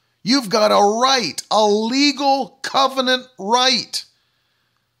 You've got a right, a legal covenant right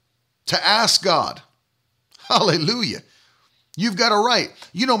to ask God. Hallelujah. You've got a right.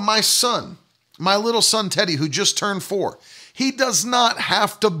 You know, my son, my little son Teddy, who just turned 4, he does not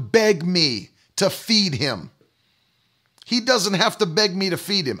have to beg me to feed him. He doesn't have to beg me to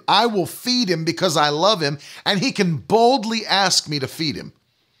feed him. I will feed him because I love him, and he can boldly ask me to feed him.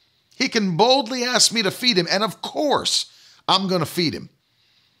 He can boldly ask me to feed him, and of course, I'm going to feed him.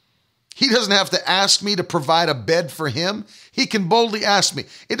 He doesn't have to ask me to provide a bed for him. He can boldly ask me.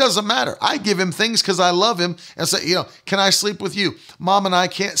 It doesn't matter. I give him things because I love him and say, can I sleep with you? Mom and I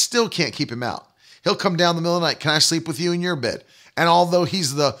still can't keep him out. He'll come down the middle of the night. Can I sleep with you in your bed? And although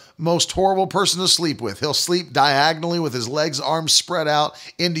he's the most horrible person to sleep with, he'll sleep diagonally with his legs, arms spread out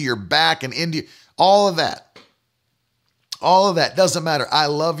into your back and into all of that. All of that doesn't matter. I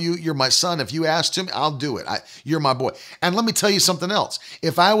love you. You're my son. If you ask him, I'll do it. You're my boy. And let me tell you something else.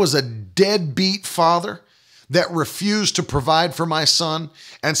 If I was a deadbeat father that refused to provide for my son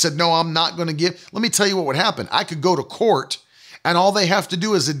and said, no, I'm not going to give, let me tell you what would happen. I could go to court, and all they have to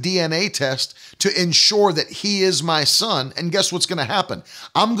do is a DNA test to ensure that he is my son. And guess what's going to happen?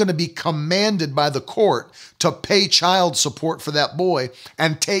 I'm going to be commanded by the court to pay child support for that boy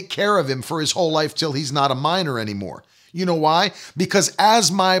and take care of him for his whole life till he's not a minor anymore. You know why? Because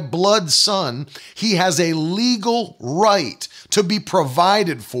as my blood son, he has a legal right to be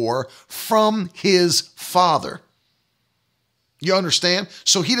provided for from his father. You understand?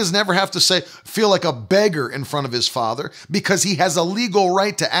 So he doesn't ever have to feel like a beggar in front of his father, because he has a legal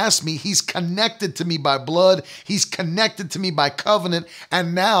right to ask me. He's connected to me by blood. He's connected to me by covenant.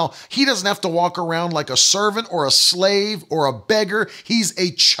 And now he doesn't have to walk around like a servant or a slave or a beggar. He's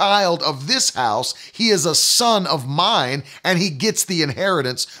a child of this house. He is a son of mine, and he gets the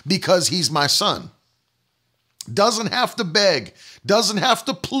inheritance because he's my son. Doesn't have to beg. Doesn't have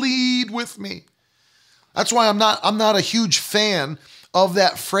to plead with me. That's why I'm not a huge fan of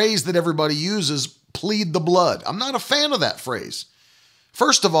that phrase that everybody uses, plead the blood. I'm not a fan of that phrase.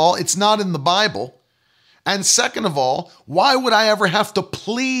 First of all, it's not in the Bible. And second of all, why would I ever have to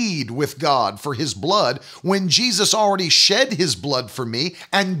plead with God for his blood when Jesus already shed his blood for me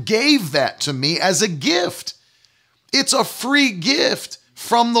and gave that to me as a gift? It's a free gift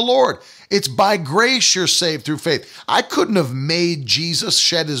from the Lord. It's by grace you're saved through faith. I couldn't have made Jesus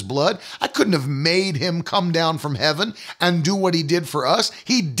shed his blood. I couldn't have made him come down from heaven and do what he did for us.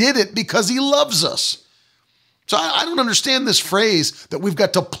 He did it because he loves us. So I don't understand this phrase that we've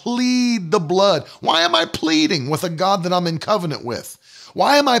got to plead the blood. Why am I pleading with a God that I'm in covenant with?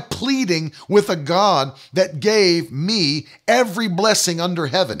 Why am I pleading with a God that gave me every blessing under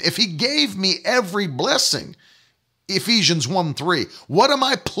heaven? If he gave me every blessing, Ephesians 1:3. What am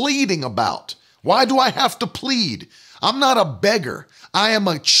I pleading about? Why do I have to plead? I'm not a beggar. I am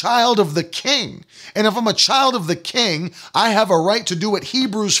a child of the King. And if I'm a child of the King, I have a right to do what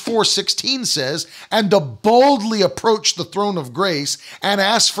Hebrews 4:16 says, and to boldly approach the throne of grace and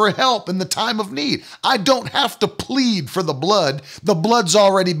ask for help in the time of need. I don't have to plead for the blood. The blood's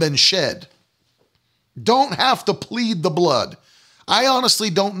already been shed. Don't have to plead the blood. I honestly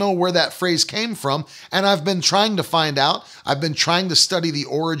don't know where that phrase came from, and I've been trying to find out. I've been trying to study the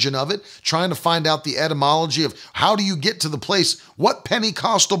origin of it, trying to find out the etymology of how do you get to the place, what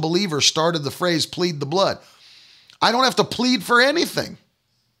Pentecostal believer started the phrase plead the blood? I don't have to plead for anything.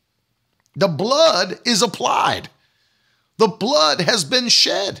 The blood is applied. The blood has been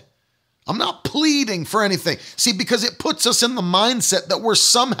shed. I'm not pleading for anything. See, because it puts us in the mindset that we're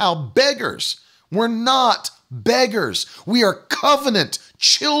somehow beggars. We're not beggars. We are covenant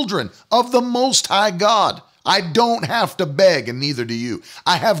children of the Most High God. I don't have to beg, and neither do you.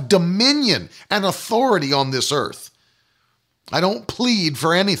 I have dominion and authority on this earth. I don't plead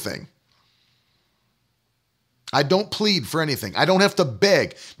for anything. I don't plead for anything. I don't have to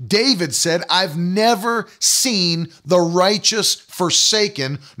beg. David said, I've never seen the righteous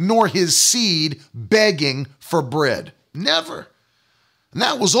forsaken, nor his seed begging for bread. Never. And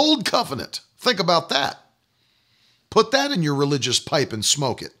that was old covenant. Think about that. Put that in your religious pipe and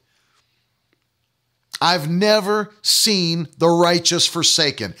smoke it. I've never seen the righteous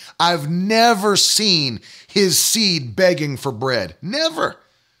forsaken. I've never seen his seed begging for bread. Never.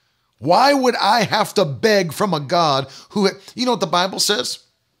 Why would I have to beg from a God who, you know what the Bible says?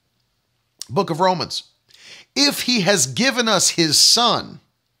 Book of Romans. If he has given us his son,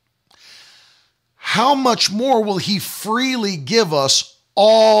 how much more will he freely give us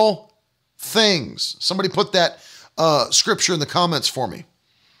all things? Somebody put that scripture in the comments for me.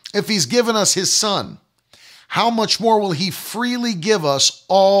 If he's given us his son, how much more will he freely give us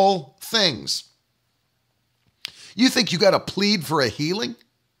all things? You think you got to plead for a healing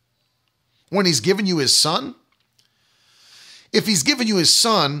when he's given you his son? If he's given you his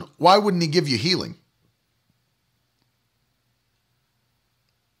son, why wouldn't he give you healing?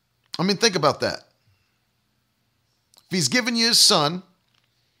 I mean, think about that. If he's given you his son,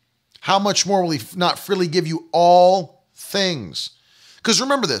 how much more will he not freely give you all things? Because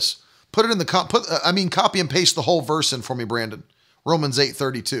remember this. Put it in the copy and paste the whole verse in for me, Brandon. Romans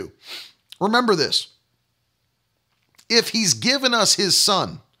 8:32. Remember this. If he's given us his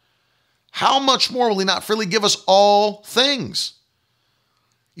son, how much more will he not freely give us all things?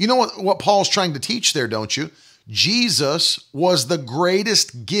 You know what Paul's trying to teach there, don't you? Jesus was the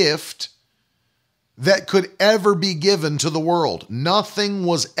greatest gift that could ever be given to the world. Nothing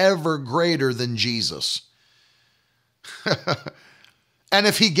was ever greater than Jesus. And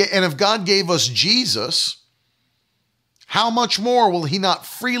if God gave us Jesus, how much more will he not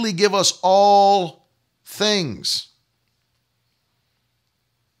freely give us all things?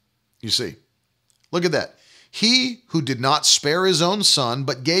 You see, look at that. He who did not spare his own son,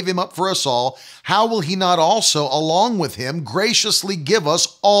 but gave him up for us all, how will he not also, along with him, graciously give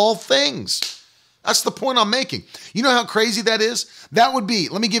us all things? That's the point I'm making. You know how crazy that is? That would be,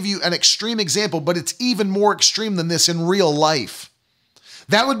 let me give you an extreme example, but it's even more extreme than this in real life.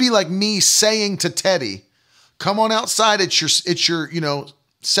 That would be like me saying to Teddy, come on outside, it's your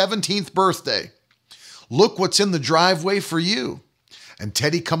 17th birthday. Look what's in the driveway for you. And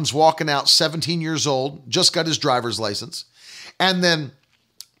Teddy comes walking out, 17 years old, just got his driver's license. And then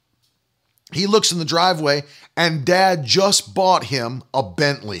he looks in the driveway and Dad just bought him a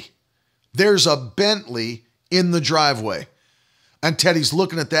Bentley. There's a Bentley in the driveway. And Teddy's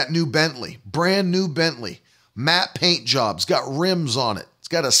looking at that new Bentley, brand new Bentley, matte paint job. It's got rims on it. It's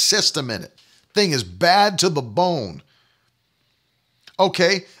got a system in it. Thing is bad to the bone.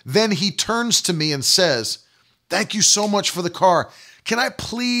 Okay, then he turns to me and says, thank you so much for the car. Can I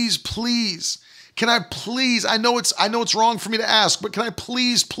please, I know it's wrong for me to ask, but can I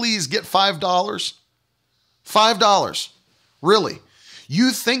please get $5? $5. Really? You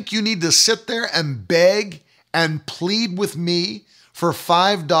think you need to sit there and beg and plead with me for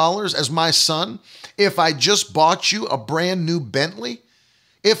 $5 as my son if I just bought you a brand new Bentley?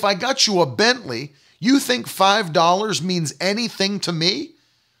 If I got you a Bentley, you think $5 means anything to me?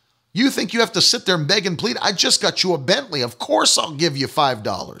 You think you have to sit there and beg and plead? I just got you a Bentley. Of course I'll give you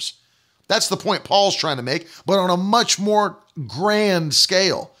 $5. That's the point Paul's trying to make, but on a much more grand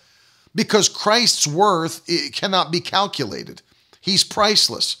scale. Because Christ's worth, it cannot be calculated. He's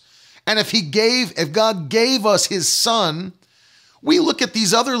priceless. And if God gave us his son, we look at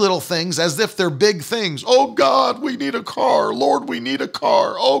these other little things as if they're big things. Oh God, we need a car. Lord, we need a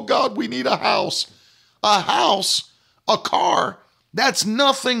car. Oh God, we need a house. A house, a car, that's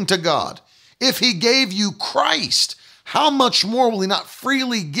nothing to God. If he gave you Christ, how much more will he not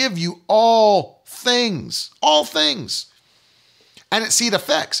freely give you all things? All things. And it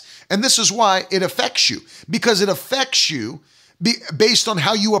affects. And this is why it affects you. Because it affects you based on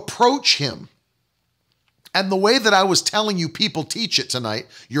how you approach him. And the way that I was telling you people teach it tonight,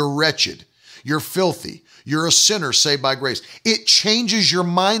 you're wretched. You're filthy. You're a sinner saved by grace. It changes your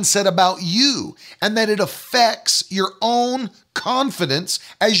mindset about you, and that it affects your own confidence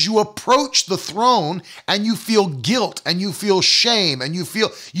as you approach the throne, and you feel guilt and you feel shame and you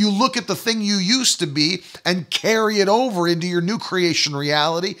look at the thing you used to be and carry it over into your new creation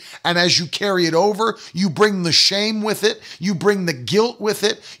reality. And as you carry it over, you bring the shame with it, you bring the guilt with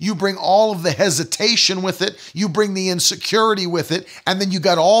it, you bring all of the hesitation with it, you bring the insecurity with it, and then you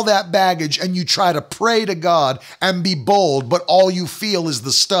got all that baggage and you try to pray to God and be bold, but all you feel is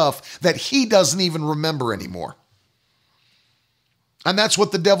the stuff that he doesn't even remember anymore. And that's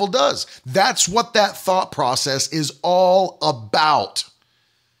what the devil does. That's what that thought process is all about.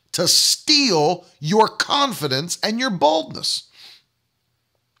 To steal your confidence and your boldness.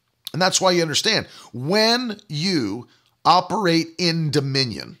 And that's why you understand, when you operate in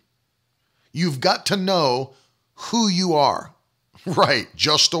dominion, you've got to know who you are. Right,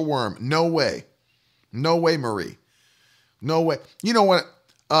 just a worm. No way. No way, Marie. No way. You know what?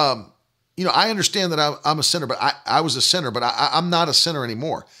 I understand that I'm a sinner, but I was a sinner, but I'm not a sinner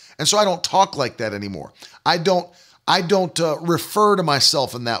anymore. And so I don't talk like that anymore. I don't refer to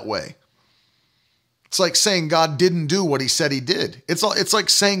myself in that way. It's like saying God didn't do what he said he did. It's like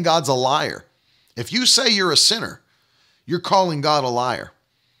saying God's a liar. If you say you're a sinner, you're calling God a liar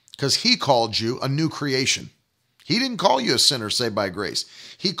because he called you a new creation. He didn't call you a sinner saved by grace.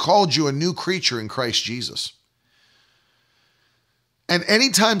 He called you a new creature in Christ Jesus. And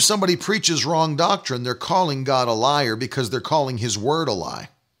anytime somebody preaches wrong doctrine, they're calling God a liar because they're calling his word a lie.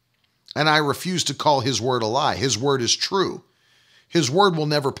 And I refuse to call his word a lie. His word is true. His word will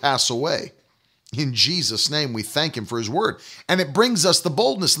never pass away. In Jesus' name, we thank him for his word. And it brings us the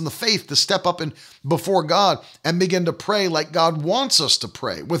boldness and the faith to step up before God and begin to pray like God wants us to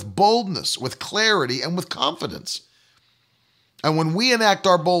pray, with boldness, with clarity, and with confidence. And when we enact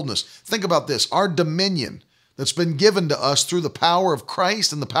our boldness, think about this, our dominion that's been given to us through the power of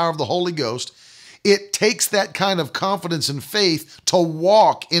Christ and the power of the Holy Ghost, it takes that kind of confidence and faith to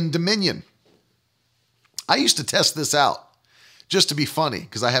walk in dominion. I used to test this out just to be funny,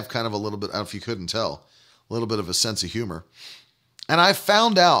 because I have kind of a little bit, I don't know if you couldn't tell, a little bit of a sense of humor. And I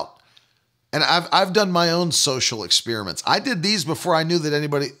found out, and I've done my own social experiments. I did these before I knew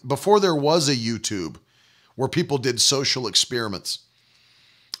that before there was a YouTube where people did social experiments.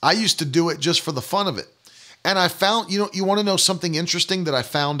 I used to do it just for the fun of it. And I found, you want to know something interesting that I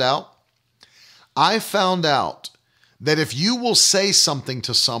found out? I found out that if you will say something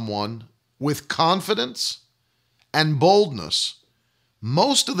to someone with confidence and boldness,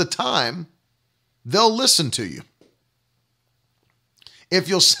 most of the time, they'll listen to you. If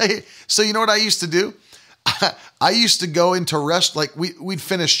you'll say, so you know what I used to do? I used to go into like we'd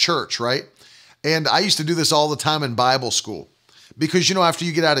finish church, right? And I used to do this all the time in Bible school because, after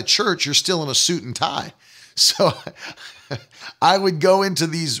you get out of church, you're still in a suit and tie. So I would go into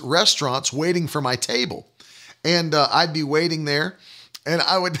these restaurants waiting for my table, and I'd be waiting there, and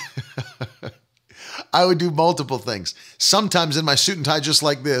I would do multiple things. Sometimes in my suit and tie, just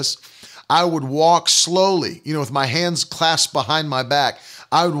like this, I would walk slowly, with my hands clasped behind my back.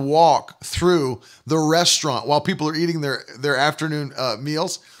 I would walk through the restaurant while people are eating their afternoon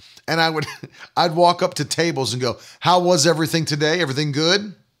meals. And I'd walk up to tables and go, how was everything today? Everything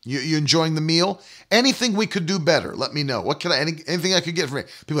good? You enjoying the meal? Anything we could do better? Let me know. Anything I could get from you?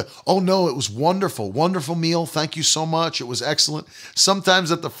 People are like, oh no, it was wonderful. Wonderful meal. Thank you so much. It was excellent.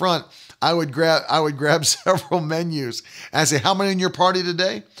 Sometimes at the front, I would grab several menus and I say, how many in your party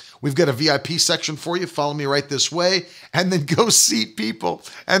today? We've got a VIP section for you. Follow me right this way. And then go seat people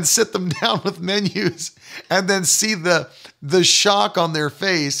and sit them down with menus and then see the shock on their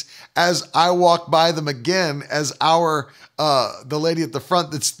face as I walk by them again as the lady at the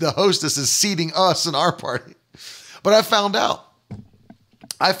front, that's the hostess, is seating us in our party. But I found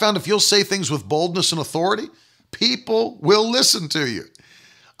if you'll say things with boldness and authority, people will listen to you.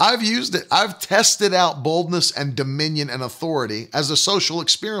 I've used it. I've tested out boldness and dominion and authority as a social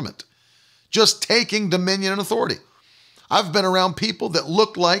experiment. Just taking dominion and authority. I've been around people that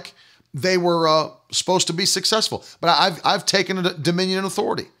looked like they were supposed to be successful, but I've taken dominion and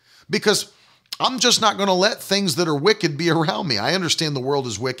authority because I'm just not going to let things that are wicked be around me. I understand the world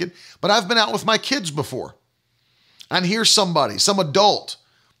is wicked, but I've been out with my kids before and hear some adult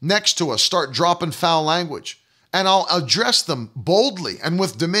next to us start dropping foul language. And I'll address them boldly and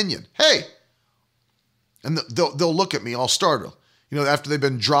with dominion. Hey, and they'll look at me all startled, after they've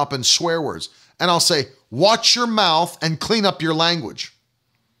been dropping swear words. And I'll say, watch your mouth and clean up your language.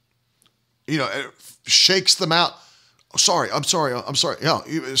 It shakes them out. I'm sorry. Yeah,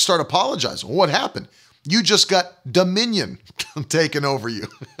 you start apologizing. What happened? You just got dominion taken over you.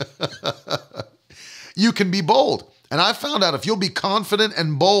 You can be bold. And I found out if you'll be confident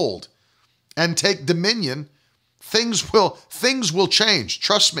and bold and take dominion, things will change.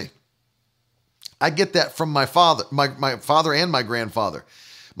 Trust me. I get that from my father, my father and my grandfather.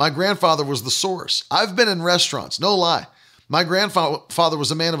 My grandfather was the source. I've been in restaurants, no lie. My grandfather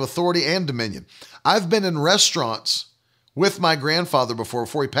was a man of authority and dominion. I've been in restaurants with my grandfather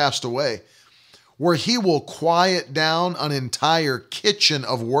before he passed away, where he will quiet down an entire kitchen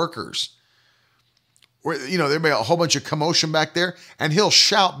of workers. Where, there'll be a whole bunch of commotion back there, and he'll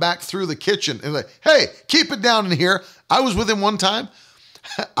shout back through the kitchen and like, "Hey, keep it down in here." I was with him one time.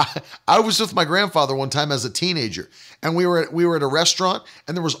 I was with my grandfather one time as a teenager, and we were at a restaurant,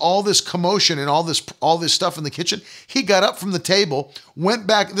 and there was all this commotion and all this stuff in the kitchen. He got up from the table, went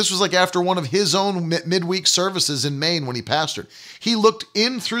back. This was like after one of his own midweek services in Maine when he pastored. He looked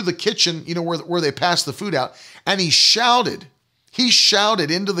in through the kitchen, where they passed the food out, and he shouted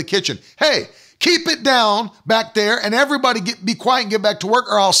into the kitchen, "Hey, keep it down back there, and everybody be quiet and get back to work,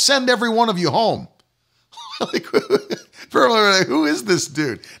 or I'll send every one of you home." Like, who is this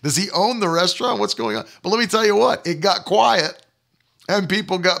dude? Does he own the restaurant? What's going on? But let me tell you what, it got quiet and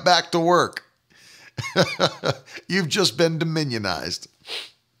people got back to work. You've just been dominionized.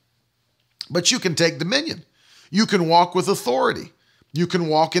 But you can take dominion. You can walk with authority. You can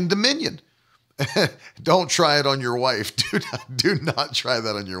walk in dominion. Don't try it on your wife. Do not try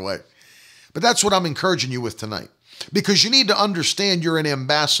that on your wife. But that's what I'm encouraging you with tonight, because you need to understand you're an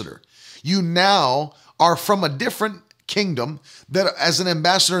ambassador. You now are from a different kingdom that as an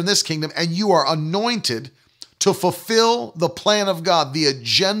ambassador in this kingdom, and you are anointed to fulfill the plan of God, the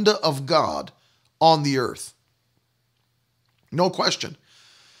agenda of God on the earth. No question.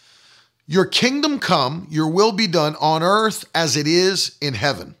 Your kingdom come, your will be done on earth as it is in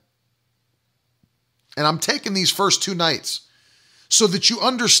heaven. And I'm taking these first two nights so that you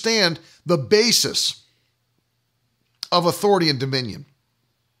understand the basis of authority and dominion.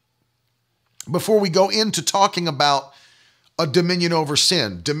 Before we go into talking about a dominion over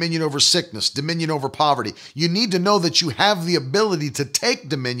sin, dominion over sickness, dominion over poverty, you need to know that you have the ability to take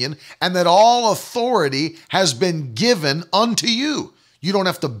dominion and that all authority has been given unto you. You don't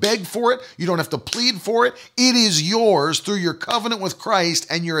have to beg for it. You don't have to plead for it. It is yours through your covenant with Christ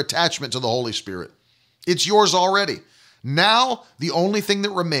and your attachment to the Holy Spirit. It's yours already. Now, the only thing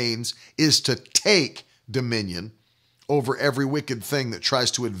that remains is to take dominion over every wicked thing that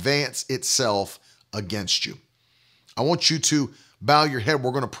tries to advance itself against you. I want you to bow your head.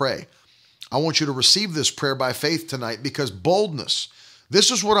 We're going to pray. I want you to receive this prayer by faith tonight, because boldness,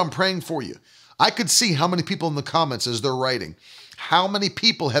 this is what I'm praying for you. I could see how many people in the comments as they're writing, how many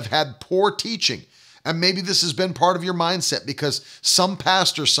people have had poor teaching. And maybe this has been part of your mindset because some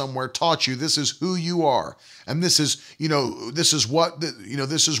pastor somewhere taught you this is who you are. And this is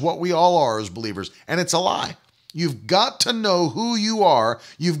what we all are as believers. And it's a lie. You've got to know who you are.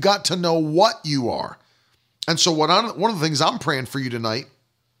 You've got to know what you are. And so one of the things I'm praying for you tonight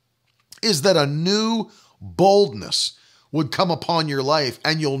is that a new boldness would come upon your life,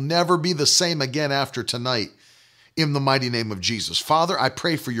 and you'll never be the same again after tonight, in the mighty name of Jesus. Father, I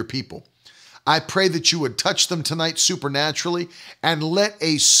pray for your people. I pray that you would touch them tonight supernaturally, and let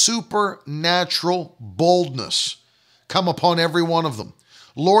a supernatural boldness come upon every one of them.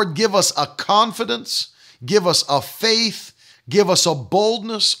 Lord, give us a confidence, give us a faith, give us a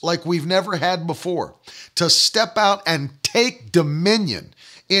boldness like we've never had before, to step out and take dominion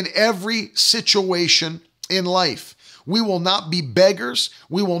in every situation in life. We will not be beggars.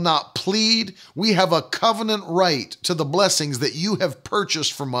 We will not plead. We have a covenant right to the blessings that you have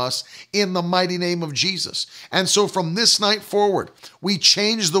purchased from us in the mighty name of Jesus. And so from this night forward, we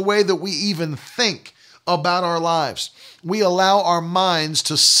change the way that we even think about our lives. We allow our minds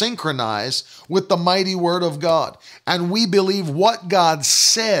to synchronize with the mighty word of God. And we believe what God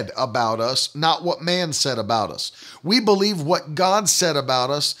said about us, not what man said about us. We believe what God said about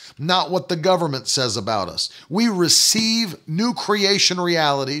us, not what the government says about us. We receive new creation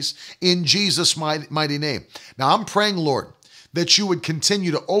realities in Jesus' mighty name. Now I'm praying, Lord, that you would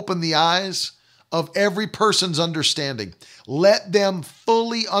continue to open the eyes of every person's understanding. Let them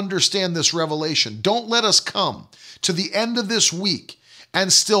fully understand this revelation. Don't let us come to the end of this week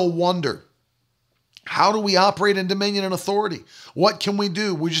and still wonder, how do we operate in dominion and authority? What can we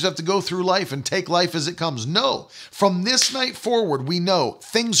do? We just have to go through life and take life as it comes. No, from this night forward, we know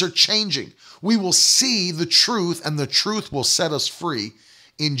things are changing. We will see the truth, and the truth will set us free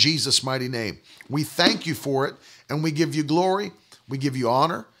in Jesus' mighty name. We thank you for it, and we give you glory. We give you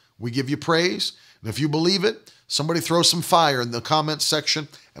honor. We give you praise. And if you believe it, somebody throw some fire in the comments section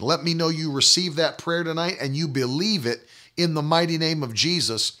and let me know you receive that prayer tonight and you believe it in the mighty name of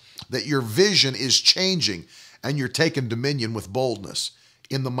Jesus, that your vision is changing and you're taking dominion with boldness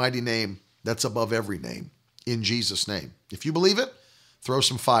in the mighty name that's above every name, in Jesus' name. If you believe it, throw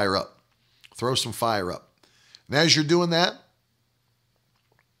some fire up. Throw some fire up. And as you're doing that,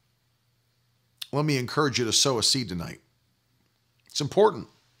 let me encourage you to sow a seed tonight. It's important.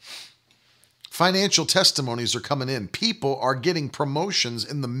 Financial testimonies are coming in. People are getting promotions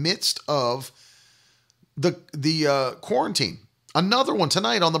in the midst of the quarantine. Another one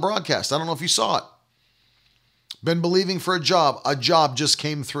tonight on the broadcast. I don't know if you saw it. Been believing for a job. A job just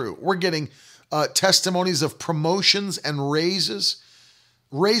came through. We're getting testimonies of promotions and raises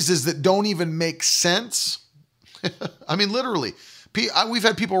that don't even make sense. I mean, literally, we've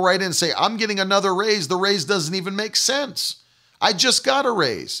had people write in and say, I'm getting another raise. The raise doesn't even make sense. I just got a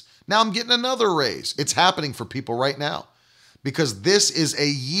raise. Now I'm getting another raise. It's happening for people right now because this is a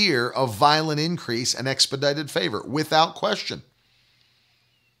year of violent increase and expedited favor, without question.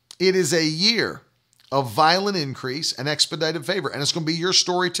 It is a year of violent increase and expedited favor, and it's going to be your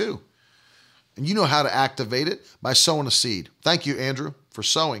story too. And you know how to activate it by sowing a seed. Thank you, Andrew, for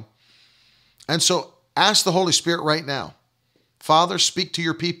sowing. And so ask the Holy Spirit right now, Father, speak to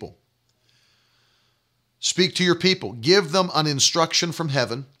your people. Speak to your people. Give them an instruction from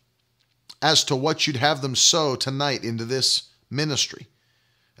heaven as to what you'd have them sow tonight into this ministry.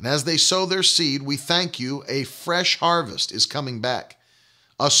 And as they sow their seed, we thank you. A fresh harvest is coming back.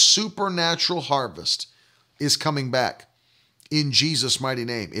 A supernatural harvest is coming back in Jesus' mighty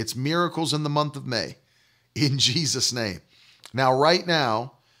name. It's miracles in the month of May in Jesus' name. Now, right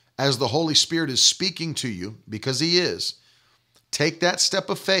now, as the Holy Spirit is speaking to you, because he is, take that step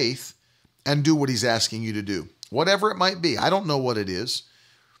of faith and do what he's asking you to do. Whatever it might be. I don't know what it is.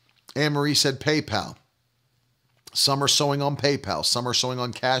 Anne-Marie said PayPal. Some are sowing on PayPal. Some are sowing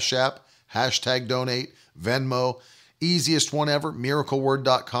on Cash App, #donate, Venmo. Easiest one ever,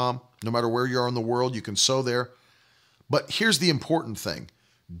 miracleword.com. No matter where you are in the world, you can sow there. But here's the important thing.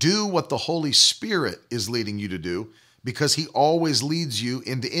 Do what the Holy Spirit is leading you to do, because he always leads you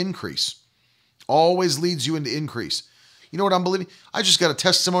into increase. Always leads you into increase. You know what I'm believing? I just got a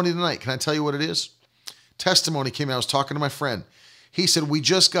testimony tonight. Can I tell you what it is? Testimony came out. I was talking to my friend. He said, we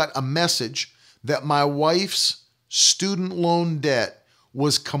just got a message that my wife's student loan debt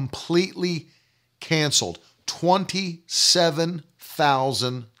was completely canceled.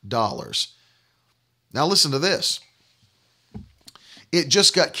 $27,000. Now listen to this. It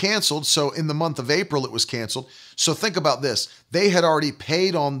just got canceled. So in the month of April, it was canceled. So think about this. They had already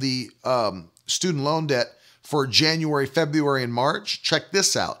paid on the student loan debt for January, February, and March. Check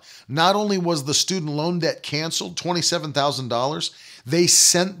this out. Not only was the student loan debt canceled, $27,000, they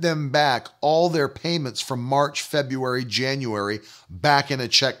sent them back all their payments from March, February, January back in a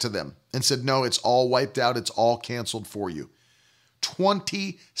check to them and said, no, it's all wiped out. It's all canceled for you.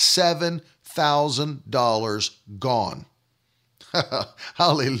 $27,000 gone.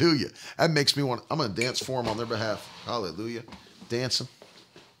 Hallelujah. That makes me want, I'm going to dance for them on their behalf. Hallelujah. Dancing.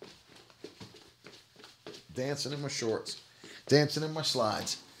 Dancing in my shorts. Dancing in my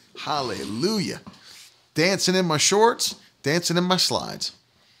slides. Hallelujah. Dancing in my shorts. Dancing in my slides.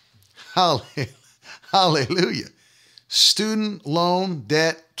 Hallelujah. Student loan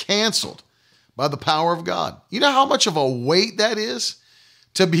debt canceled by the power of God. You know how much of a weight that is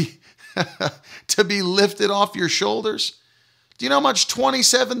to be to be lifted off your shoulders? Do you know how much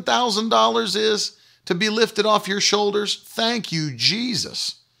 $27,000 is to be lifted off your shoulders? Thank you,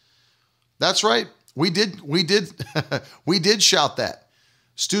 Jesus. That's right. We did shout that.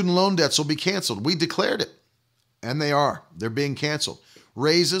 Student loan debts will be canceled. We declared it. And they are. They're being canceled.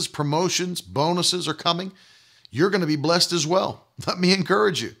 Raises, promotions, bonuses are coming. You're going to be blessed as well. Let me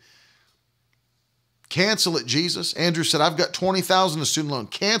encourage you. Cancel it, Jesus. Andrew said, I've got $20,000 in student loan.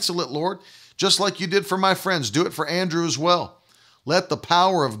 Cancel it, Lord. Just like you did for my friends. Do it for Andrew as well. Let the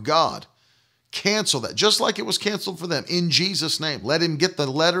power of God cancel that. Just like it was canceled for them. In Jesus' name. Let him get the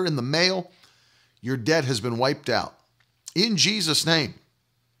letter in the mail. Your debt has been wiped out. In Jesus' name.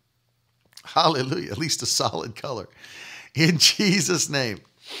 Hallelujah. At least a solid color. In Jesus' name.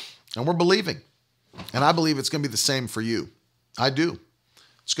 And we're believing. And I believe it's going to be the same for you. I do.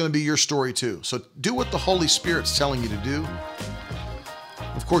 It's going to be your story too. So do what the Holy Spirit's telling you to do.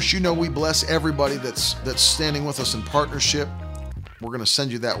 Of course, you know we bless everybody that's standing with us in partnership. We're going to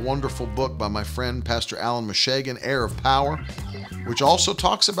send you that wonderful book by my friend, Pastor Alan Meshagan, Heir of Power, which also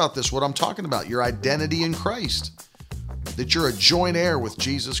talks about this, what I'm talking about, your identity in Christ, that you're a joint heir with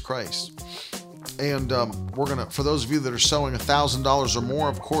Jesus Christ. And we're going to, for those of you that are sewing $1,000 or more,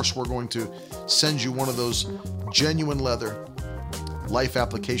 of course, we're going to send you one of those genuine leather Life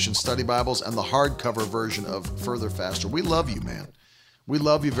Application Study Bibles and the hardcover version of Further Faster. We love you, man. We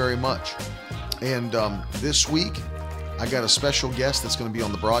love you very much. And this week, I got a special guest that's going to be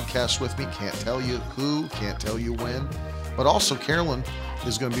on the broadcast with me. Can't tell you who, can't tell you when. But also, Carolyn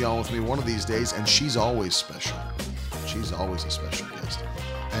is going to be on with me one of these days, and she's always special. She's always a special guest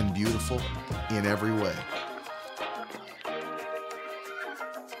and beautiful in every way.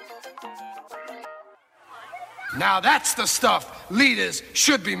 Now that's the stuff leaders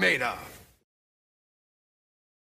should be made of.